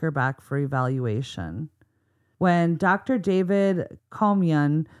they took her back for evaluation. When Dr. Dayvid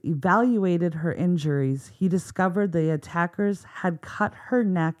Comyan evaluated her injuries, he discovered the attackers had cut her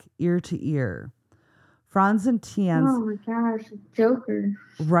neck ear to ear. Franz and Tian's... Oh my gosh, Joker.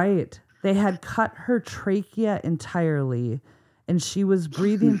 Right. They had cut her trachea entirely, and she was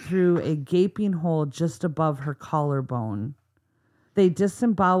breathing through a gaping hole just above her collarbone. They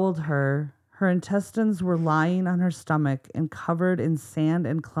disemboweled her. Her intestines were lying on her stomach and covered in sand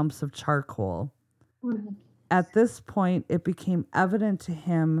and clumps of charcoal. At this point, it became evident to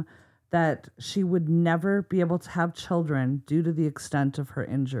him that she would never be able to have children due to the extent of her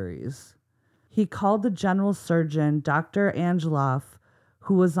injuries. He called the general surgeon, Dr. Angeloff,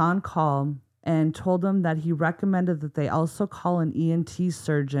 who was on call, and told him that he recommended that they also call an ENT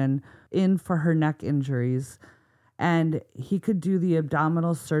surgeon in for her neck injuries, and he could do the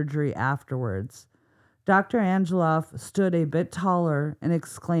abdominal surgery afterwards. Dr. Angeloff stood a bit taller and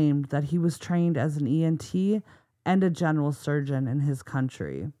exclaimed that he was trained as an ENT and a general surgeon in his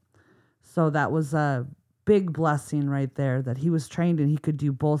country. So that was a big blessing right there, that he was trained and he could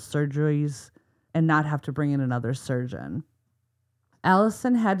do both surgeries and not have to bring in another surgeon.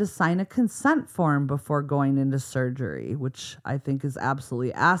 Alison had to sign a consent form before going into surgery, which I think is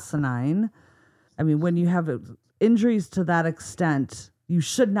absolutely asinine. I mean, when you have injuries to that extent, you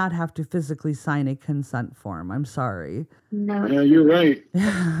should not have to physically sign a consent form. I'm sorry. No. Yeah, you're right.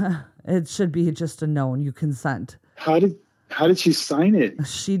 It should be just a no and you consent. How did she sign it?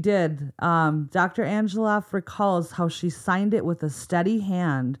 She did. Dr. Angeloff recalls how she signed it with a steady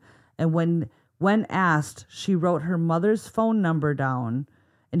hand, and when asked, she wrote her mother's phone number down,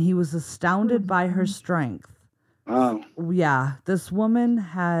 and he was astounded by her strength. Wow. Yeah, this woman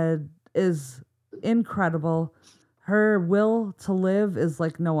is incredible. Her will to live is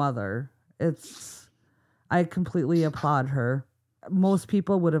like no other. I completely applaud her. Most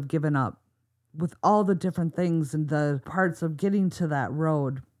people would have given up with all the different things and the parts of getting to that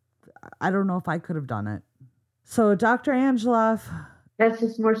road. I don't know if I could have done it. So Dr. Angeloff... That's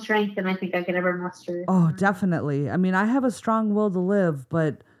just more strength than I think I could ever muster. Oh, definitely. I mean, I have a strong will to live,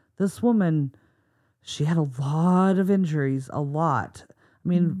 but this woman, she had a lot of injuries, a lot. I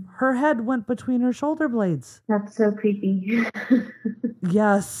mean, her head went between her shoulder blades. That's so creepy.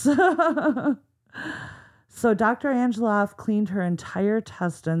 Yes. So Dr. Angeloff cleaned her entire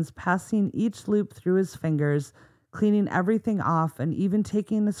intestines, passing each loop through his fingers, cleaning everything off and even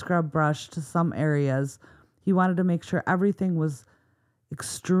taking a scrub brush to some areas. He wanted to make sure everything was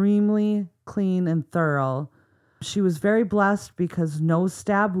extremely clean and thorough. She was very blessed because no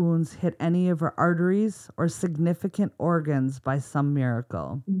stab wounds hit any of her arteries or significant organs by some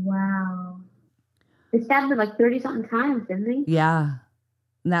miracle. Wow. They stabbed her like 30-something times, didn't they? Yeah.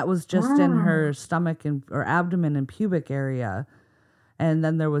 And that was just in her stomach or abdomen and pubic area. And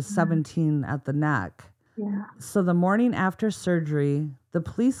then there was 17 at the neck. Yeah. So the morning after surgery, the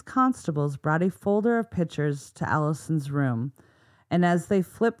police constables brought a folder of pictures to Alison's room. And as they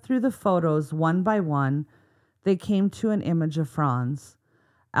flipped through the photos one by one, they came to an image of Franz.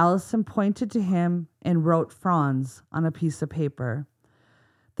 Alison pointed to him and wrote Franz on a piece of paper.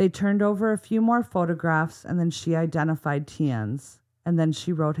 They turned over a few more photographs, and then she identified Tien's. And then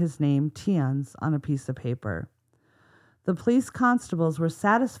she wrote his name, Tien's, on a piece of paper. The police constables were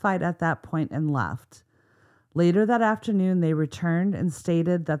satisfied at that point and left. Later that afternoon, they returned and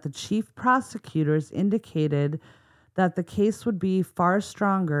stated that the chief prosecutors indicated that the case would be far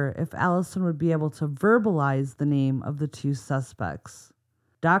stronger if Alison would be able to verbalize the name of the two suspects.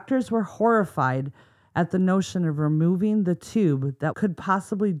 Doctors were horrified at the notion of removing the tube that could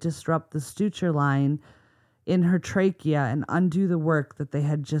possibly disrupt the suture line in her trachea and undo the work that they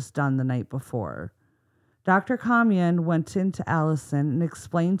had just done the night before. Dr. Kamian went into Alison and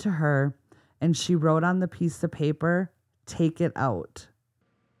explained to her, and she wrote on the piece of paper, "Take it out."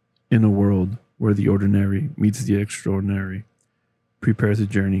 In a world where the ordinary meets the extraordinary, prepares a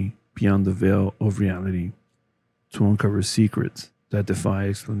journey beyond the veil of reality to uncover secrets that defy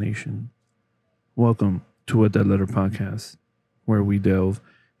explanation. Welcome to a Dead Letter podcast, where we delve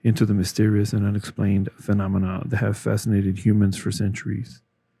into the mysterious and unexplained phenomena that have fascinated humans for centuries.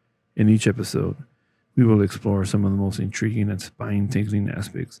 In each episode, we will explore some of the most intriguing and spine-tingling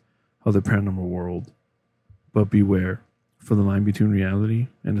aspects of the paranormal world. But beware, for the line between reality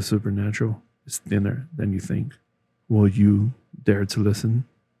and the supernatural is thinner than you think. Will you dare to listen?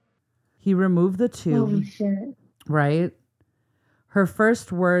 He removed the tube. Holy shit. Right? Her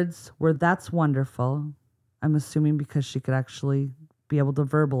first words were, "That's wonderful." I'm assuming because she could actually be able to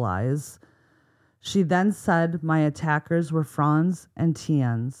verbalize. She then said, "My attackers were Franz and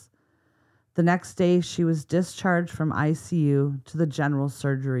Tien's." The next day, she was discharged from ICU to the general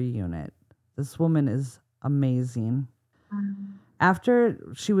surgery unit. This woman is amazing. After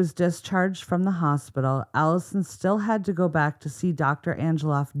she was discharged from the hospital, Alison still had to go back to see Dr.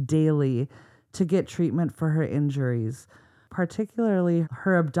 Angeloff daily to get treatment for her injuries, particularly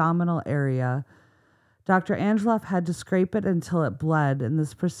her abdominal area. Dr. Angeloff had to scrape it until it bled, and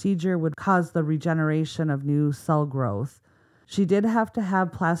this procedure would cause the regeneration of new cell growth. She did have to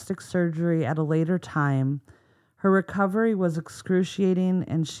have plastic surgery at a later time. Her recovery was excruciating,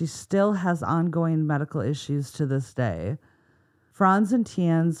 and she still has ongoing medical issues to this day. Franz and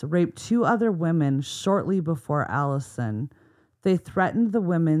Tien's raped 2 other women shortly before Alison. They threatened the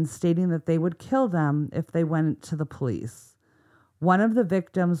women, stating that they would kill them if they went to the police. One of the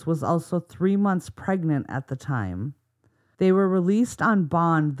victims was also 3 months pregnant at the time. They were released on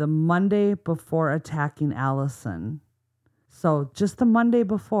bond the Monday before attacking Alison. So just the Monday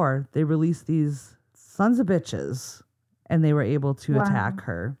before, they released these sons of bitches, and they were able to attack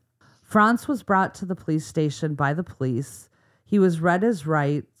her. Franz was brought to the police station by the police. He was read his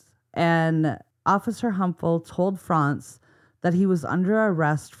rights, and Officer Humpel told Franz that he was under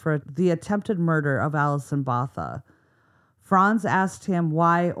arrest for the attempted murder of Alison Botha. Franz asked him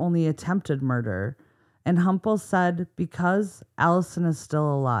why only attempted murder, and Humpel said because Alison is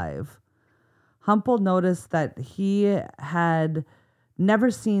still alive. Humpel noticed that he had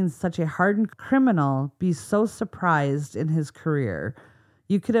never seen such a hardened criminal be so surprised in his career.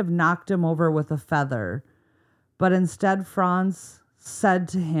 You could have knocked him over with a feather. But instead, Franz said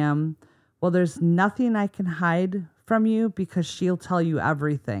to him, "Well, there's nothing I can hide from you because she'll tell you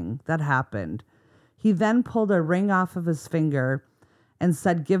everything that happened." He then pulled a ring off of his finger and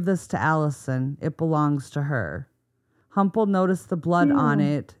said, "Give this to Alison. It belongs to her." Humpel noticed the blood on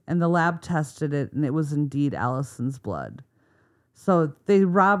it, and the lab tested it, and it was indeed Alison's blood. So they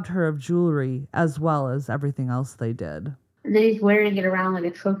robbed her of jewelry as well as everything else they did. And then he's wearing it around like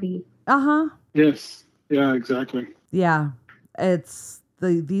a trophy. Uh-huh. Yes. Yeah, exactly. Yeah. It's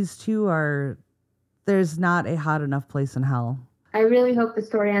these two are, there's not a hot enough place in hell. I really hope the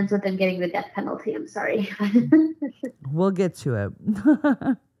story ends with them getting the death penalty. I'm sorry. We'll get to it.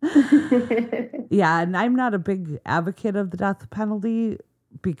 Yeah, and I'm not a big advocate of the death penalty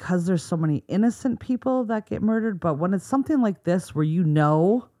because there's so many innocent people that get murdered. But when it's something like this where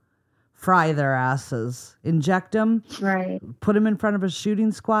fry their asses, inject them, Right. put them in front of a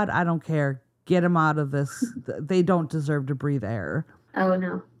shooting squad, I don't care. get them out of this. They don't deserve to breathe air. Oh,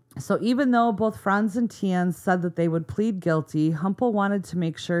 no. So even though both Franz and Tian said that they would plead guilty, Humpel wanted to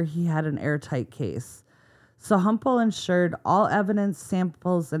make sure he had an airtight case. So Humpel ensured all evidence,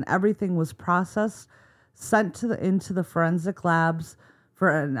 samples, and everything was processed, sent into the forensic labs for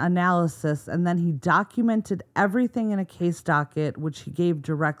an analysis, and then he documented everything in a case docket, which he gave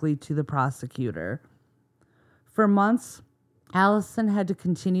directly to the prosecutor. For months, Alison had to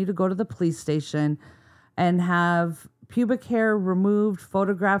continue to go to the police station and have pubic hair removed,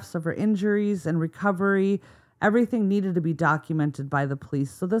 photographs of her injuries and recovery. Everything needed to be documented by the police.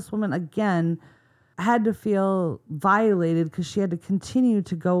 So this woman, again, had to feel violated because she had to continue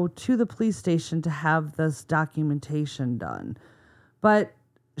to go to the police station to have this documentation done. But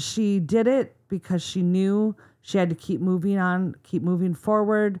she did it because she knew she had to keep moving on, keep moving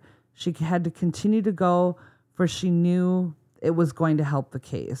forward. She had to continue to go, for she knew it was going to help the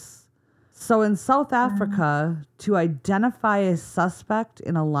case. So in South Africa, to identify a suspect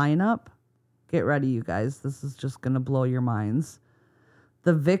in a lineup, get ready, you guys, this is just going to blow your minds.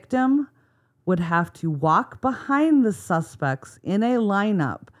 The victim would have to walk behind the suspects in a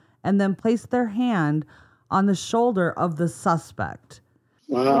lineup and then place their hand on the shoulder of the suspect.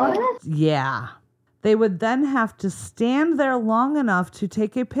 Wow. What? Yeah. They would then have to stand there long enough to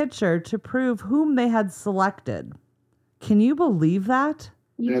take a picture to prove whom they had selected. Can you believe that?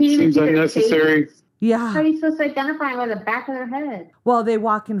 You That can't even seems see their unnecessary. face. How Yeah. are you supposed to identify by the back of their head? Well, they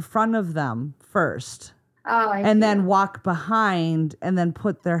walk in front of them first Oh, I see. and then walk behind and then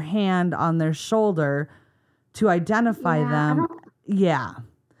put their hand on their shoulder to identify Yeah, them. Yeah. I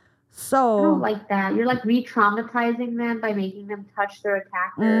So, don't like that. You're like re-traumatizing them by making them touch their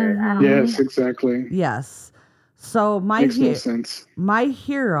attacker. I don't Yes, like that. exactly. yes. So Makes no sense. my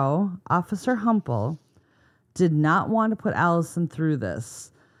hero, Officer Humpel, did not want to put Alison through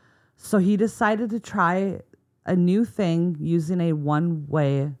this. So he decided to try a new thing using a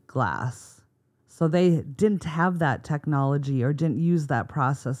one-way glass. So they didn't have that technology or didn't use that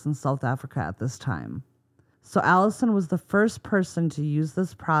process in South Africa at this time. So Alison was the first person to use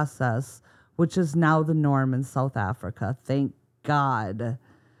this process, which is now the norm in South Africa. Thank God.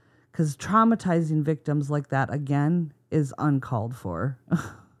 Because traumatizing victims like that, again, is uncalled for.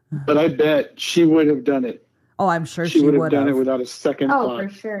 But I bet she would have done it. Oh, I'm sure She she would have would done have. it without a second Oh, thought. for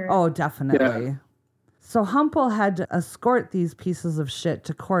sure. Oh, definitely. So Humpel had to escort these pieces of shit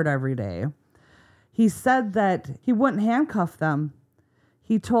to court every day. He said that he wouldn't handcuff them.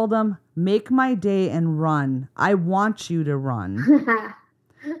 He told them, "Make my day and run. I want you to run."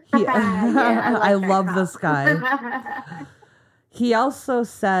 Yeah, I like that love cop. this guy. He also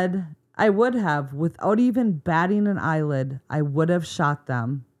said, "I would have, without even batting an eyelid, I would have shot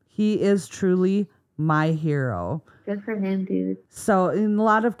them. He is truly my hero." Good for him, dude. So in a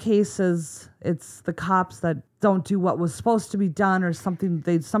lot of cases, it's the cops that don't do what was supposed to be done or something.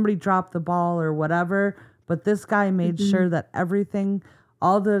 Somebody dropped the ball or whatever. But this guy made sure that everything,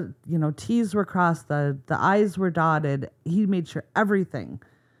 all the T's were crossed, the I's were dotted. He made sure everything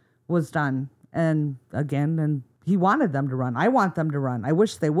was done. And he wanted them to run. I want them to run. I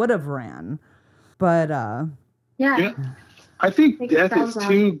wish they would have ran. But Yeah. I think Take death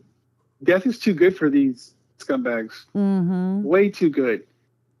yourselves is too good for these scumbags. mhm. Way too good.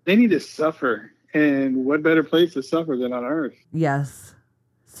 They need to suffer. And what better place to suffer than on Earth? Yes.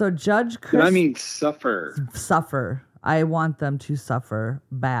 So Judge Chris... And I mean suffer. Suffer. I want them to suffer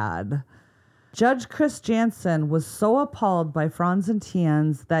bad. Judge Chris Jansen was so appalled by Franz and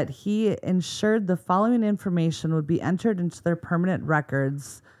Tien's that he ensured the following information would be entered into their permanent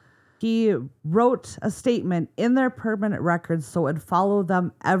records. He wrote a statement in their permanent records so it would follow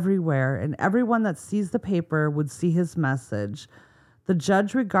them everywhere, and everyone that sees the paper would see his message. The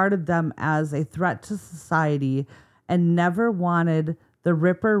judge regarded them as a threat to society and never wanted the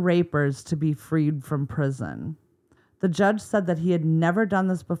Ripper Rapers to be freed from prison. The judge said that he had never done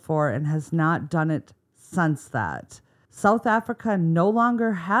this before and has not done it since that. South Africa no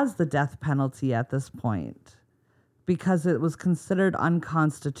longer has the death penalty at this point because it was considered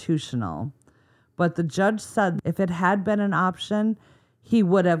unconstitutional. But the judge said if it had been an option, he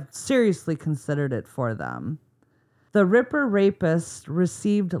would have seriously considered it for them. The Ripper Rapists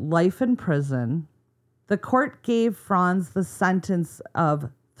received life in prison. The court gave Franz the sentence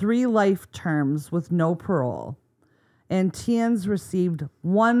of 3 life terms with no parole. And Tien's received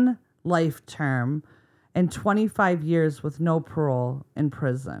 1 life term and 25 years with no parole in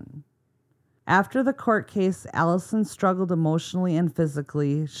prison. After the court case, Alison struggled emotionally and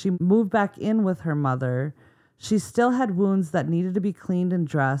physically. She moved back in with her mother. She still had wounds that needed to be cleaned and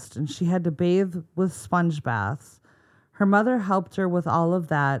dressed, and she had to bathe with sponge baths. Her mother helped her with all of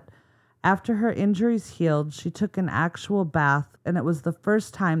that. After her injuries healed, she took an actual bath, and it was the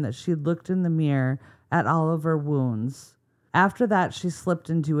first time that she looked in the mirror at all of her wounds. After that, she slipped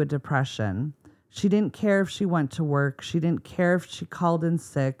into a depression. She didn't care if she went to work. She didn't care if she called in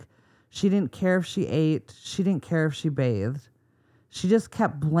sick. She didn't care if she ate. She didn't care if she bathed. She just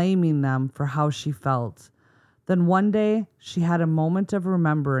kept blaming them for how she felt. Then one day, she had a moment of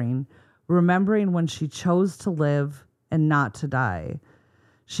remembering when she chose to live and not to die.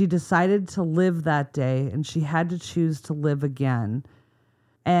 She decided to live that day, and she had to choose to live again.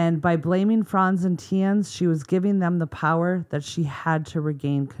 And by blaming Franz and Tians, she was giving them the power that she had to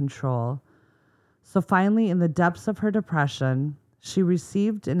regain control. So finally, in the depths of her depression, she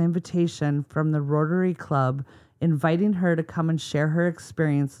received an invitation from the Rotary Club inviting her to come and share her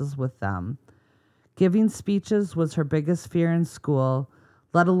experiences with them. Giving speeches was her biggest fear in school,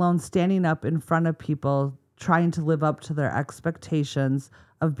 let alone standing up in front of people trying to live up to their expectations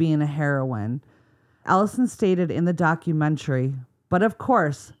of being a heroine. Alison stated in the documentary, "But of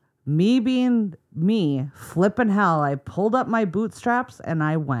course, me being me, flippin' hell, I pulled up my bootstraps and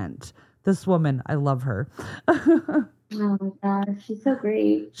I went." This woman, I love her. Oh my gosh, she's so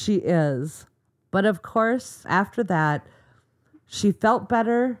great. She is. But of course, after that, she felt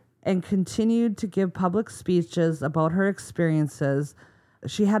better and continued to give public speeches about her experiences.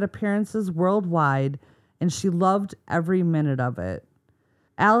 She had appearances worldwide, and she loved every minute of it.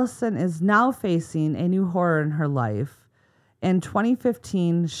 Alison is now facing a new horror in her life. In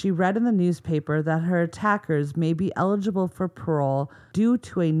 2015, she read in the newspaper that her attackers may be eligible for parole due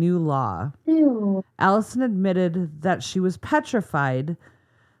to a new law. Ew. Alison admitted that she was petrified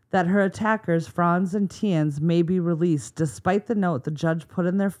that her attackers, Franz and Tians, may be released despite the note the judge put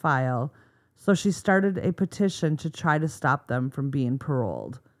in their file, so she started a petition to try to stop them from being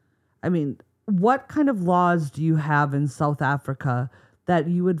paroled. I mean, what kind of laws do you have in South Africa that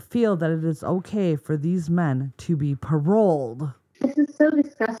you would feel that it is okay for these men to be paroled? This is so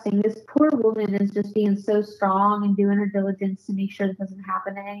disgusting. This poor woman is just being so strong and doing her diligence to make sure it doesn't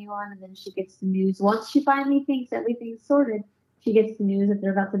happen to anyone, and then she gets the news. Once she finally thinks everything's sorted, she gets the news that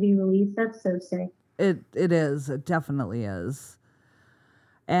they're about to be released. That's so sick. It is. It definitely is.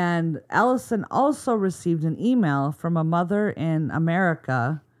 And Alison also received an email from a mother in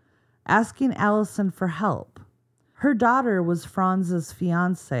America asking Alison for help. Her daughter was Franz's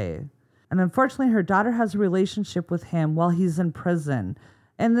fiance, and unfortunately her daughter has a relationship with him while he's in prison.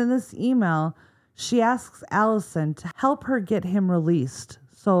 And in this email, she asks Alison to help her get him released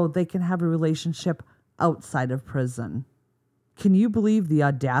so they can have a relationship outside of prison. Can you believe the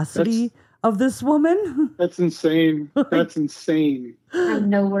audacity of this woman? That's insane. That's insane. I have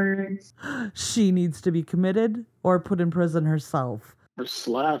no words. She needs to be committed or put in prison herself. Or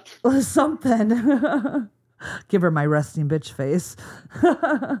slapped. Or something. Give her my resting bitch face. Take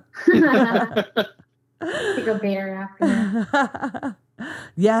a bear after that.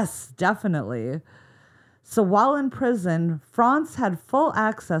 Yes, definitely. So while in prison, Franz had full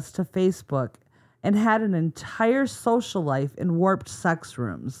access to Facebook and had an entire social life in warped sex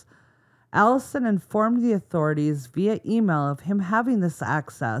rooms. Alison informed the authorities via email of him having this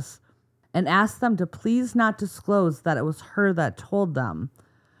access and asked them to please not disclose that it was her that told them.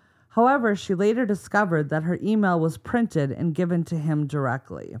 However, she later discovered that her email was printed and given to him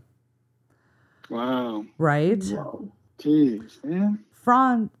directly. Wow. Right? Whoa. Jeez, man.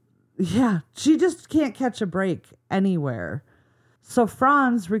 She just can't catch a break anywhere. So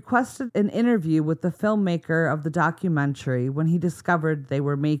Franz requested an interview with the filmmaker of the documentary when he discovered they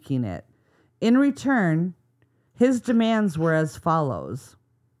were making it. In return, his demands were as follows.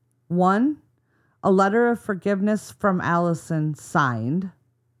 1, a letter of forgiveness from Alison signed.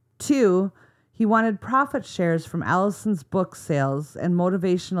 2, he wanted profit shares from Alison's book sales and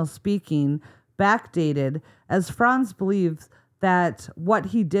motivational speaking backdated, as Franz believes that what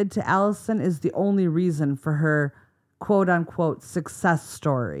he did to Alison is the only reason for her quote-unquote success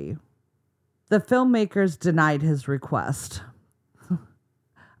story. The filmmakers denied his request. I'm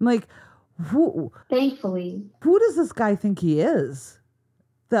like, Thankfully. Who does this guy think he is?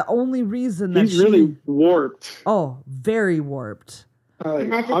 The only reason that he's really warped. Oh, very warped.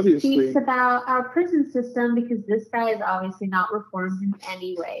 And that just speaks about our prison system, because this guy is obviously not reformed in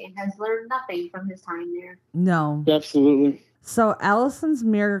any way and has learned nothing from his time there. No. Absolutely. So Alison's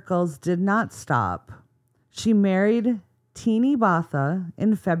miracles did not stop. She married Teeny Botha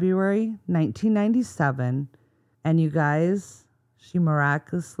in February 1997. And you guys, she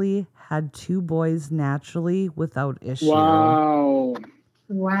miraculously had 2 boys naturally without issue. Wow.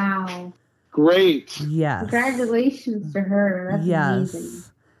 Great. Yes. Congratulations to her. That's amazing.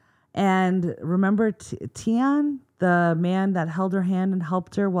 And remember Tian, the man that held her hand and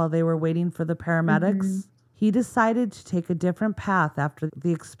helped her while they were waiting for the paramedics, he decided to take a different path after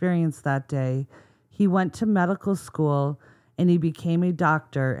the experience that day. He went to medical school and he became a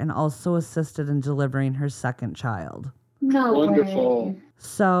doctor and also assisted in delivering her second child. No Wonderful. way.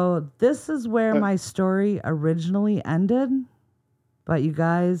 So this is where my story originally ended. But you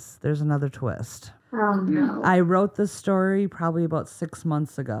guys, there's another twist. Oh, no. I wrote this story probably about 6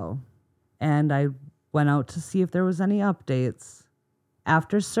 months ago, and I went out to see if there was any updates.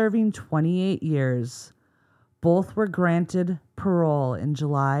 After serving 28 years, both were granted parole in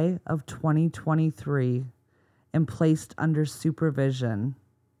July of 2023 and placed under supervision.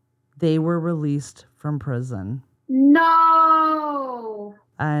 They were released from prison. No!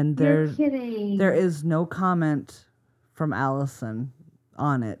 And You're kidding. there is no comment from Alison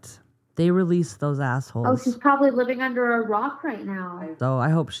on it. They released those assholes. Oh, she's probably living under a rock right now. So I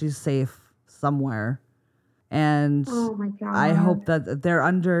hope she's safe somewhere. And Oh my God. I hope that they're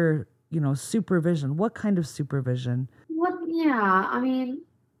under, supervision. What kind of supervision? What? Yeah, I mean,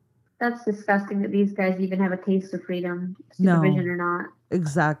 that's disgusting that these guys even have a taste of freedom, supervision or not.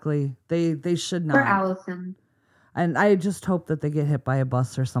 Exactly. They should not. For Alison. And I just hope that they get hit by a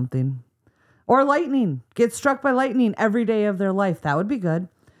bus or something. Or lightning. Get struck by lightning every day of their life. That would be good.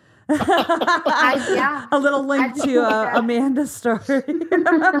 Yeah. A little link to Amanda's story.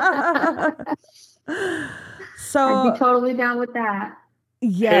 So I'd be totally down with that.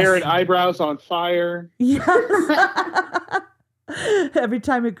 Yes. Hair and eyebrows on fire. Yes. Every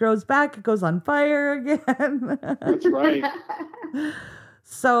time it grows back, it goes on fire again. That's right.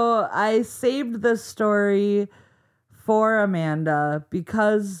 So I saved this story for Amanda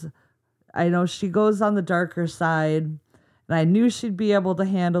because I know she goes on the darker side, and I knew she'd be able to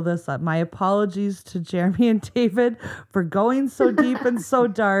handle this. My apologies to Jeremy and Dayvid for going so deep and so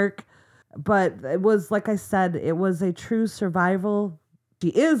dark. But it was, like I said, it was a true survival. She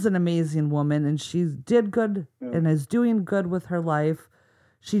is an amazing woman, and she did good and is doing good with her life.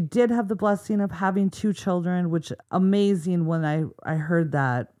 She did have the blessing of having 2 children, which amazing when I heard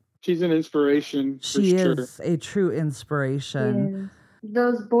that. She's an inspiration. She for is a true inspiration.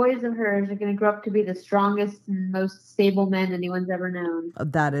 Those boys of hers are going to grow up to be the strongest and most stable men anyone's ever known.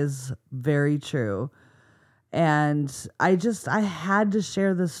 That is very true. And I had to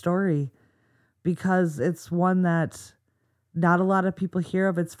share this story because it's one that not a lot of people hear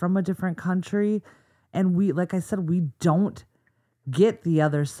of. It's from a different country. And we, like I said, we don't get the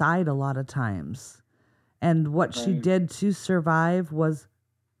other side a lot of times. And what she did to survive was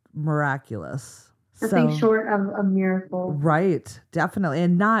miraculous. Nothing short of a miracle. Right, definitely.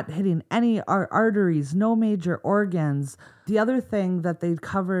 And not hitting any arteries, no major organs. The other thing that they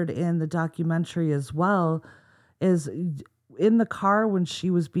covered in the documentary as well is in the car when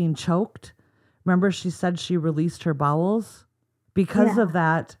she was being choked. Remember, she said she released her bowels? Because of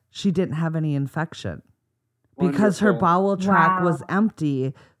that, she didn't have any infection. Because her bowel tract was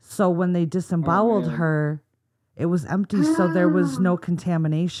empty. So when they disemboweled her, it was empty. So there was no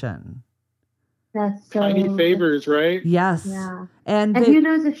contamination. That's so tiny favors, right? Yes. Yeah. And who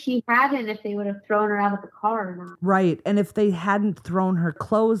knows if she hadn't, if they would have thrown her out of the car or not. Right. And if they hadn't thrown her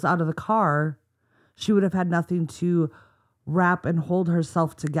clothes out of the car, she would have had nothing to wrap and hold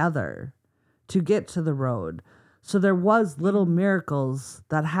herself together to get to the road. So there was little miracles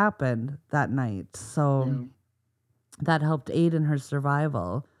that happened that night. So that helped aid in her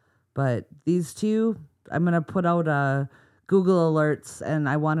survival. But these 2, I'm going to put out Google alerts, and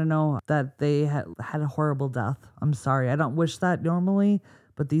I want to know that they had a horrible death. I'm sorry. I don't wish that normally,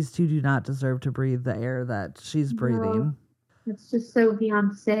 but these 2 do not deserve to breathe the air that she's breathing. It's just so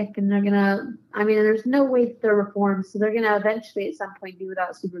beyond sick, and they're going to, there's no way that they're reformed, so they're going to eventually at some point be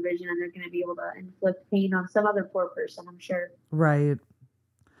without supervision, and they're going to be able to inflict pain on some other poor person, I'm sure. Right.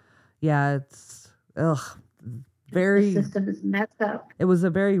 Yeah, it's, very... The system is messed up. It was a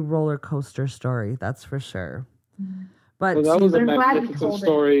very roller coaster story, that's for sure. Mm-hmm. But that was a I'm glad you magnificent told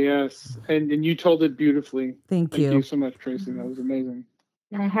story, yes. And you told it beautifully. Thank you. Thank you so much, Traci. That was amazing.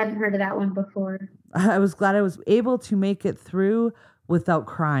 I hadn't heard of that one before. I was glad I was able to make it through without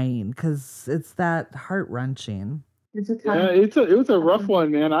crying because it's that heart-wrenching. It's a Yeah, it was a rough one,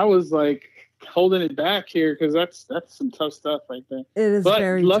 man. I was like holding it back here because that's some tough stuff right there. It is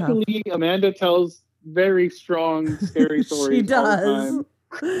very tough. But luckily, Amanda tells very strong, scary stories. She does. All the time.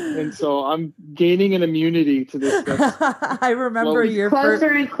 And so I'm gaining an immunity to this stuff. I remember your closer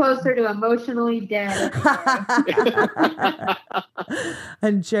and closer to emotionally dead.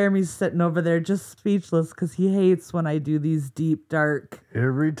 And Jeremy's sitting over there just speechless because he hates when I do these deep, dark.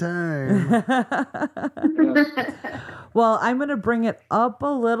 Every time. Well, I'm going to bring it up a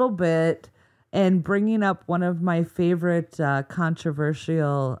little bit and bringing up one of my favorite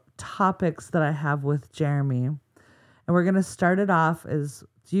controversial topics that I have with Jeremy. And we're going to start it off is,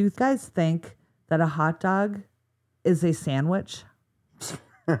 do you guys think that a hot dog is a sandwich?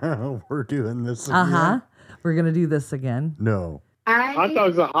 We're doing this again. Uh-huh. We're going to do this again. No. Hot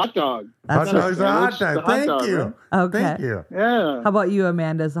dog's a hot dog. Hot dog's a hot sandwich, dog. it's a hot Thank dog, you. right? Okay. Thank you. Yeah. How about you,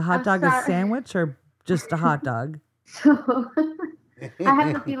 Amanda? Is a hot I'm dog a sorry. sandwich or just a hot dog? So I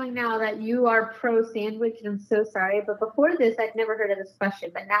have a feeling now that you are pro sandwich, and I'm so sorry. But before this, I'd never heard of this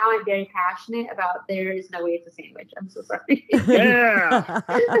question. But now I'm very passionate about there is no way it's a sandwich. I'm so sorry. Yeah.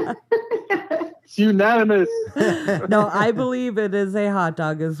 It's unanimous. No, I believe it is a hot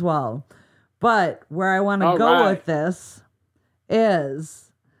dog as well. But where I want to All go right. with this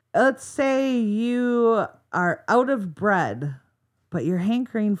is, let's say you are out of bread, but you're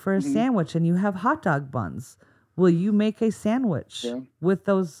hankering for a sandwich and you have hot dog buns. Will you make a sandwich with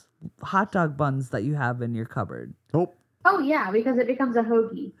those hot dog buns that you have in your cupboard? Nope. Oh, yeah, because it becomes a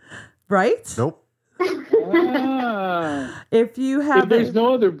hoagie. Right? Nope. Ah. If you have If there's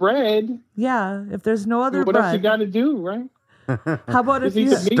no other bread, if there's no other what else you bread, got to do, right? how about if Just eat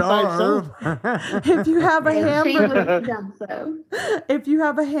you the meat by itself. Starve. if you have a And shame hamburger, would be done so. if you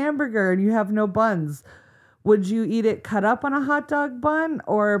have a hamburger and you have no buns, would you eat it cut up on a hot dog bun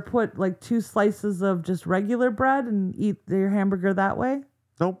or put like 2 slices of just regular bread and eat your hamburger that way?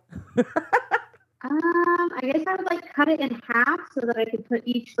 Nope. I guess I would like cut it in half so that I could put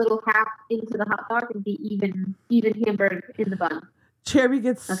each little half into the hot dog and be even hamburger in the bun. Jeremy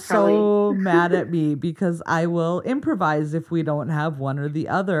gets That's so mad at me because I will improvise if we don't have one or the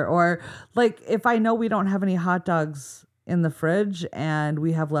other. Or like if I know we don't have any hot dogs in the fridge and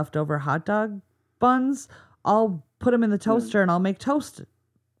we have leftover hot dog buns, I'll put them in the toaster and I'll make toast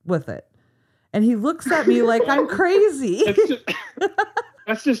with it. And he looks at me like I'm crazy.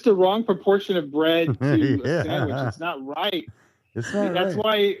 That's just the wrong proportion of bread to Yeah. a sandwich. It's not right. It's not That's right.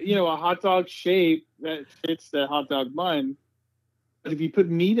 why, a hot dog shape that fits the hot dog bun. But if you put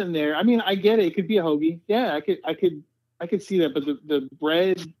meat in there, I mean, I get it. It could be a hoagie. Yeah, I could see that. But the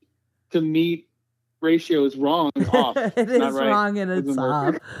bread to meat ratio is wrong. It's off. It It's is not right. wrong and it's Doesn't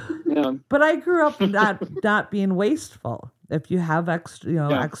off. work. Yeah. But I grew up not being wasteful. If you have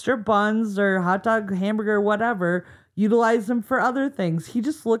extra buns or hot dog, hamburger, whatever, utilize them for other things. He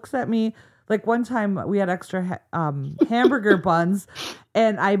just looks at me like one time we had extra hamburger buns,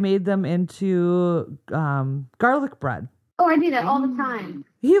 and I made them into garlic bread. Oh, I do that all the time.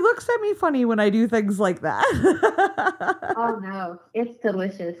 He looks at me funny when I do things like that. Oh, no. It's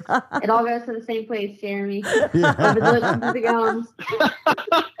delicious. It all goes to the same place, Jeremy. Yeah. I've been listening to the gums.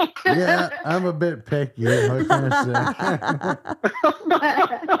 Yeah, I'm a bit picky. What can I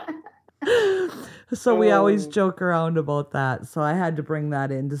say? So we always joke around about that. So I had to bring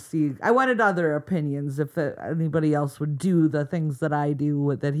that in to see. I wanted other opinions if anybody else would do the things that I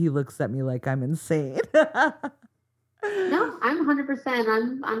do, that he looks at me like I'm insane. No, I'm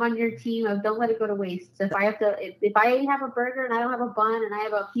 100%. I'm on your team of don't let it go to waste. So if I have a burger and I don't have a bun and I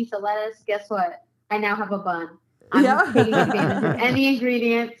have a piece of lettuce, guess what? I now have a bun. I'm taking advantage of any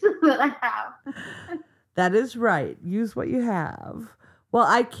ingredients that I have. That is right. Use what you have. Well,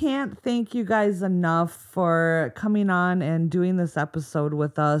 I can't thank you guys enough for coming on and doing this episode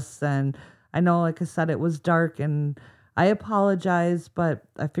with us. And I know, like I said, it was dark and I apologize, but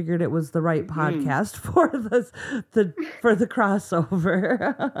I figured it was the right podcast for for the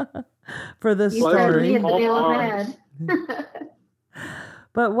crossover for this You said story. me hit the nail on the head.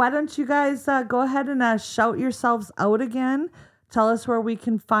 But why don't you guys go ahead and shout yourselves out again? Tell us where we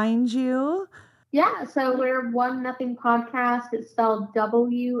can find you. Yeah, so we're One Nothing Podcast. It's spelled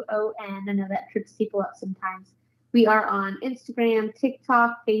WON. I know that trips people up sometimes. We are on Instagram,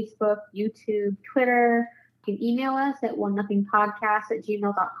 TikTok, Facebook, YouTube, Twitter. You can email us at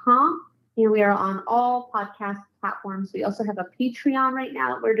onenothingpodcast@gmail.com. And we are on all podcast platforms. We also have a Patreon right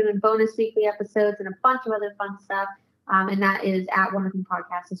now. We're doing bonus weekly episodes and a bunch of other fun stuff. And that is at One Nothing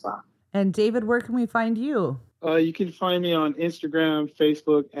Podcast as well. And Dayvid, where can we find you? You can find me on Instagram,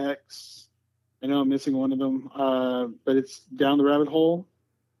 Facebook, X. I know I'm missing one of them, but it's Down the Rabbit Hole.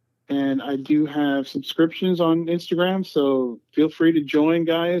 And I do have subscriptions on Instagram, so feel free to join,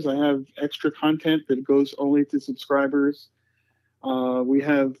 guys. I have extra content that goes only to subscribers. We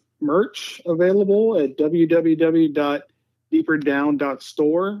have merch available at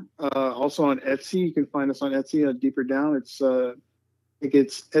www.deeperdown.store. Also on Etsy. You can find us on Etsy at Deeper Down. It's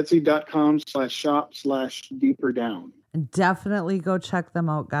etsy.com/shop/deeperdown. Definitely go check them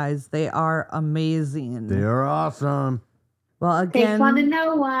out, guys. They are amazing. They are awesome. Well, again, takes one to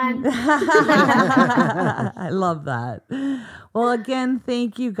know one. I love that. Well, again,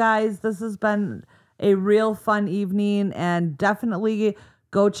 thank you guys. This has been a real fun evening, and definitely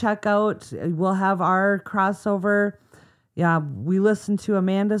go check out. We'll have our crossover. Yeah, we listened to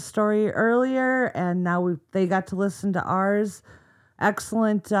Amanda's story earlier, and now they got to listen to ours.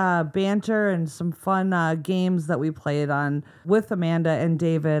 Excellent banter and some fun games that we played on with Amanda and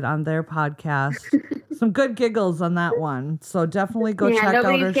Dayvid on their podcast. Some good giggles on that one. So definitely go check out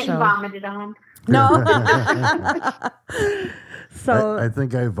our nobody's getting show. vomited on. No. So I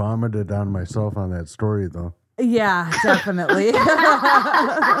think I vomited on myself on that story, though. yeah, definitely.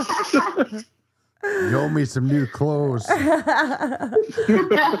 You owe me some new clothes.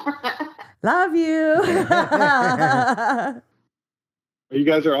 Love you. You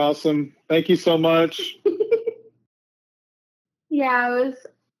guys are awesome. Thank you so much. Yeah, it was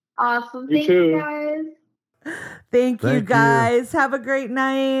awesome. You Thank too. you guys. Thank you Thank you. guys. Have a great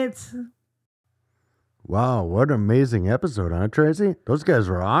night. Wow, what an amazing episode, huh, Traci? Those guys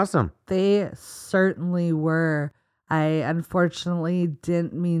were awesome. They certainly were. I unfortunately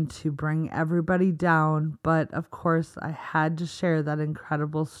didn't mean to bring everybody down, but of course I had to share that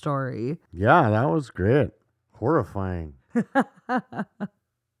incredible story. Yeah, that was great. Horrifying.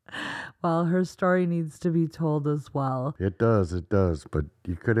 Well, her story needs to be told as well. It does. But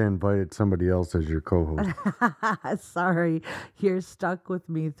you could have invited somebody else as your co-host. Sorry, you're stuck with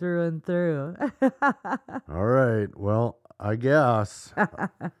me through and through. All right. Well, I guess.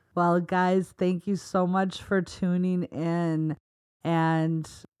 Well, guys, thank you so much for tuning in. And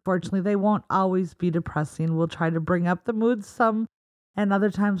fortunately, they won't always be depressing. We'll try to bring up the mood some, and other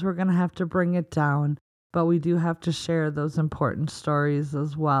times we're going to have to bring it down. But we do have to share those important stories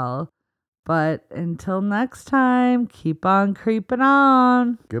as well. But until next time, keep on creeping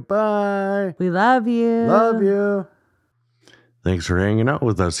on. Goodbye. We love you. Love you. Thanks for hanging out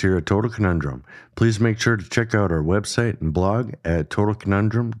with us here at Total Conundrum. Please make sure to check out our website and blog at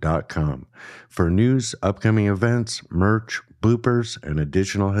totalconundrum.com for news, upcoming events, merch, bloopers, and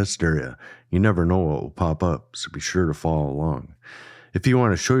additional hysteria. You never know what will pop up, so be sure to follow along. If you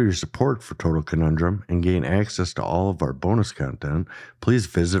want to show your support for Total Conundrum and gain access to all of our bonus content, please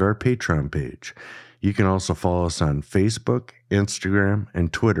visit our Patreon page. You can also follow us on Facebook, Instagram,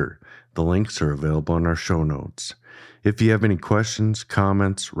 and Twitter. The links are available in our show notes. If you have any questions,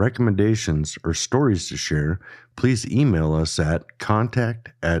 comments, recommendations, or stories to share, please email us at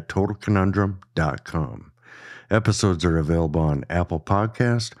contact@totalconundrum.com. Episodes are available on Apple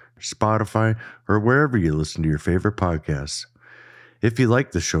Podcasts, Spotify, or wherever you listen to your favorite podcasts. If you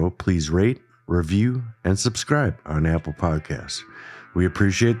like the show, please rate, review, and subscribe on Apple Podcasts. We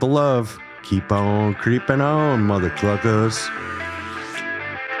appreciate the love. Keep on creeping on, mother cluckers.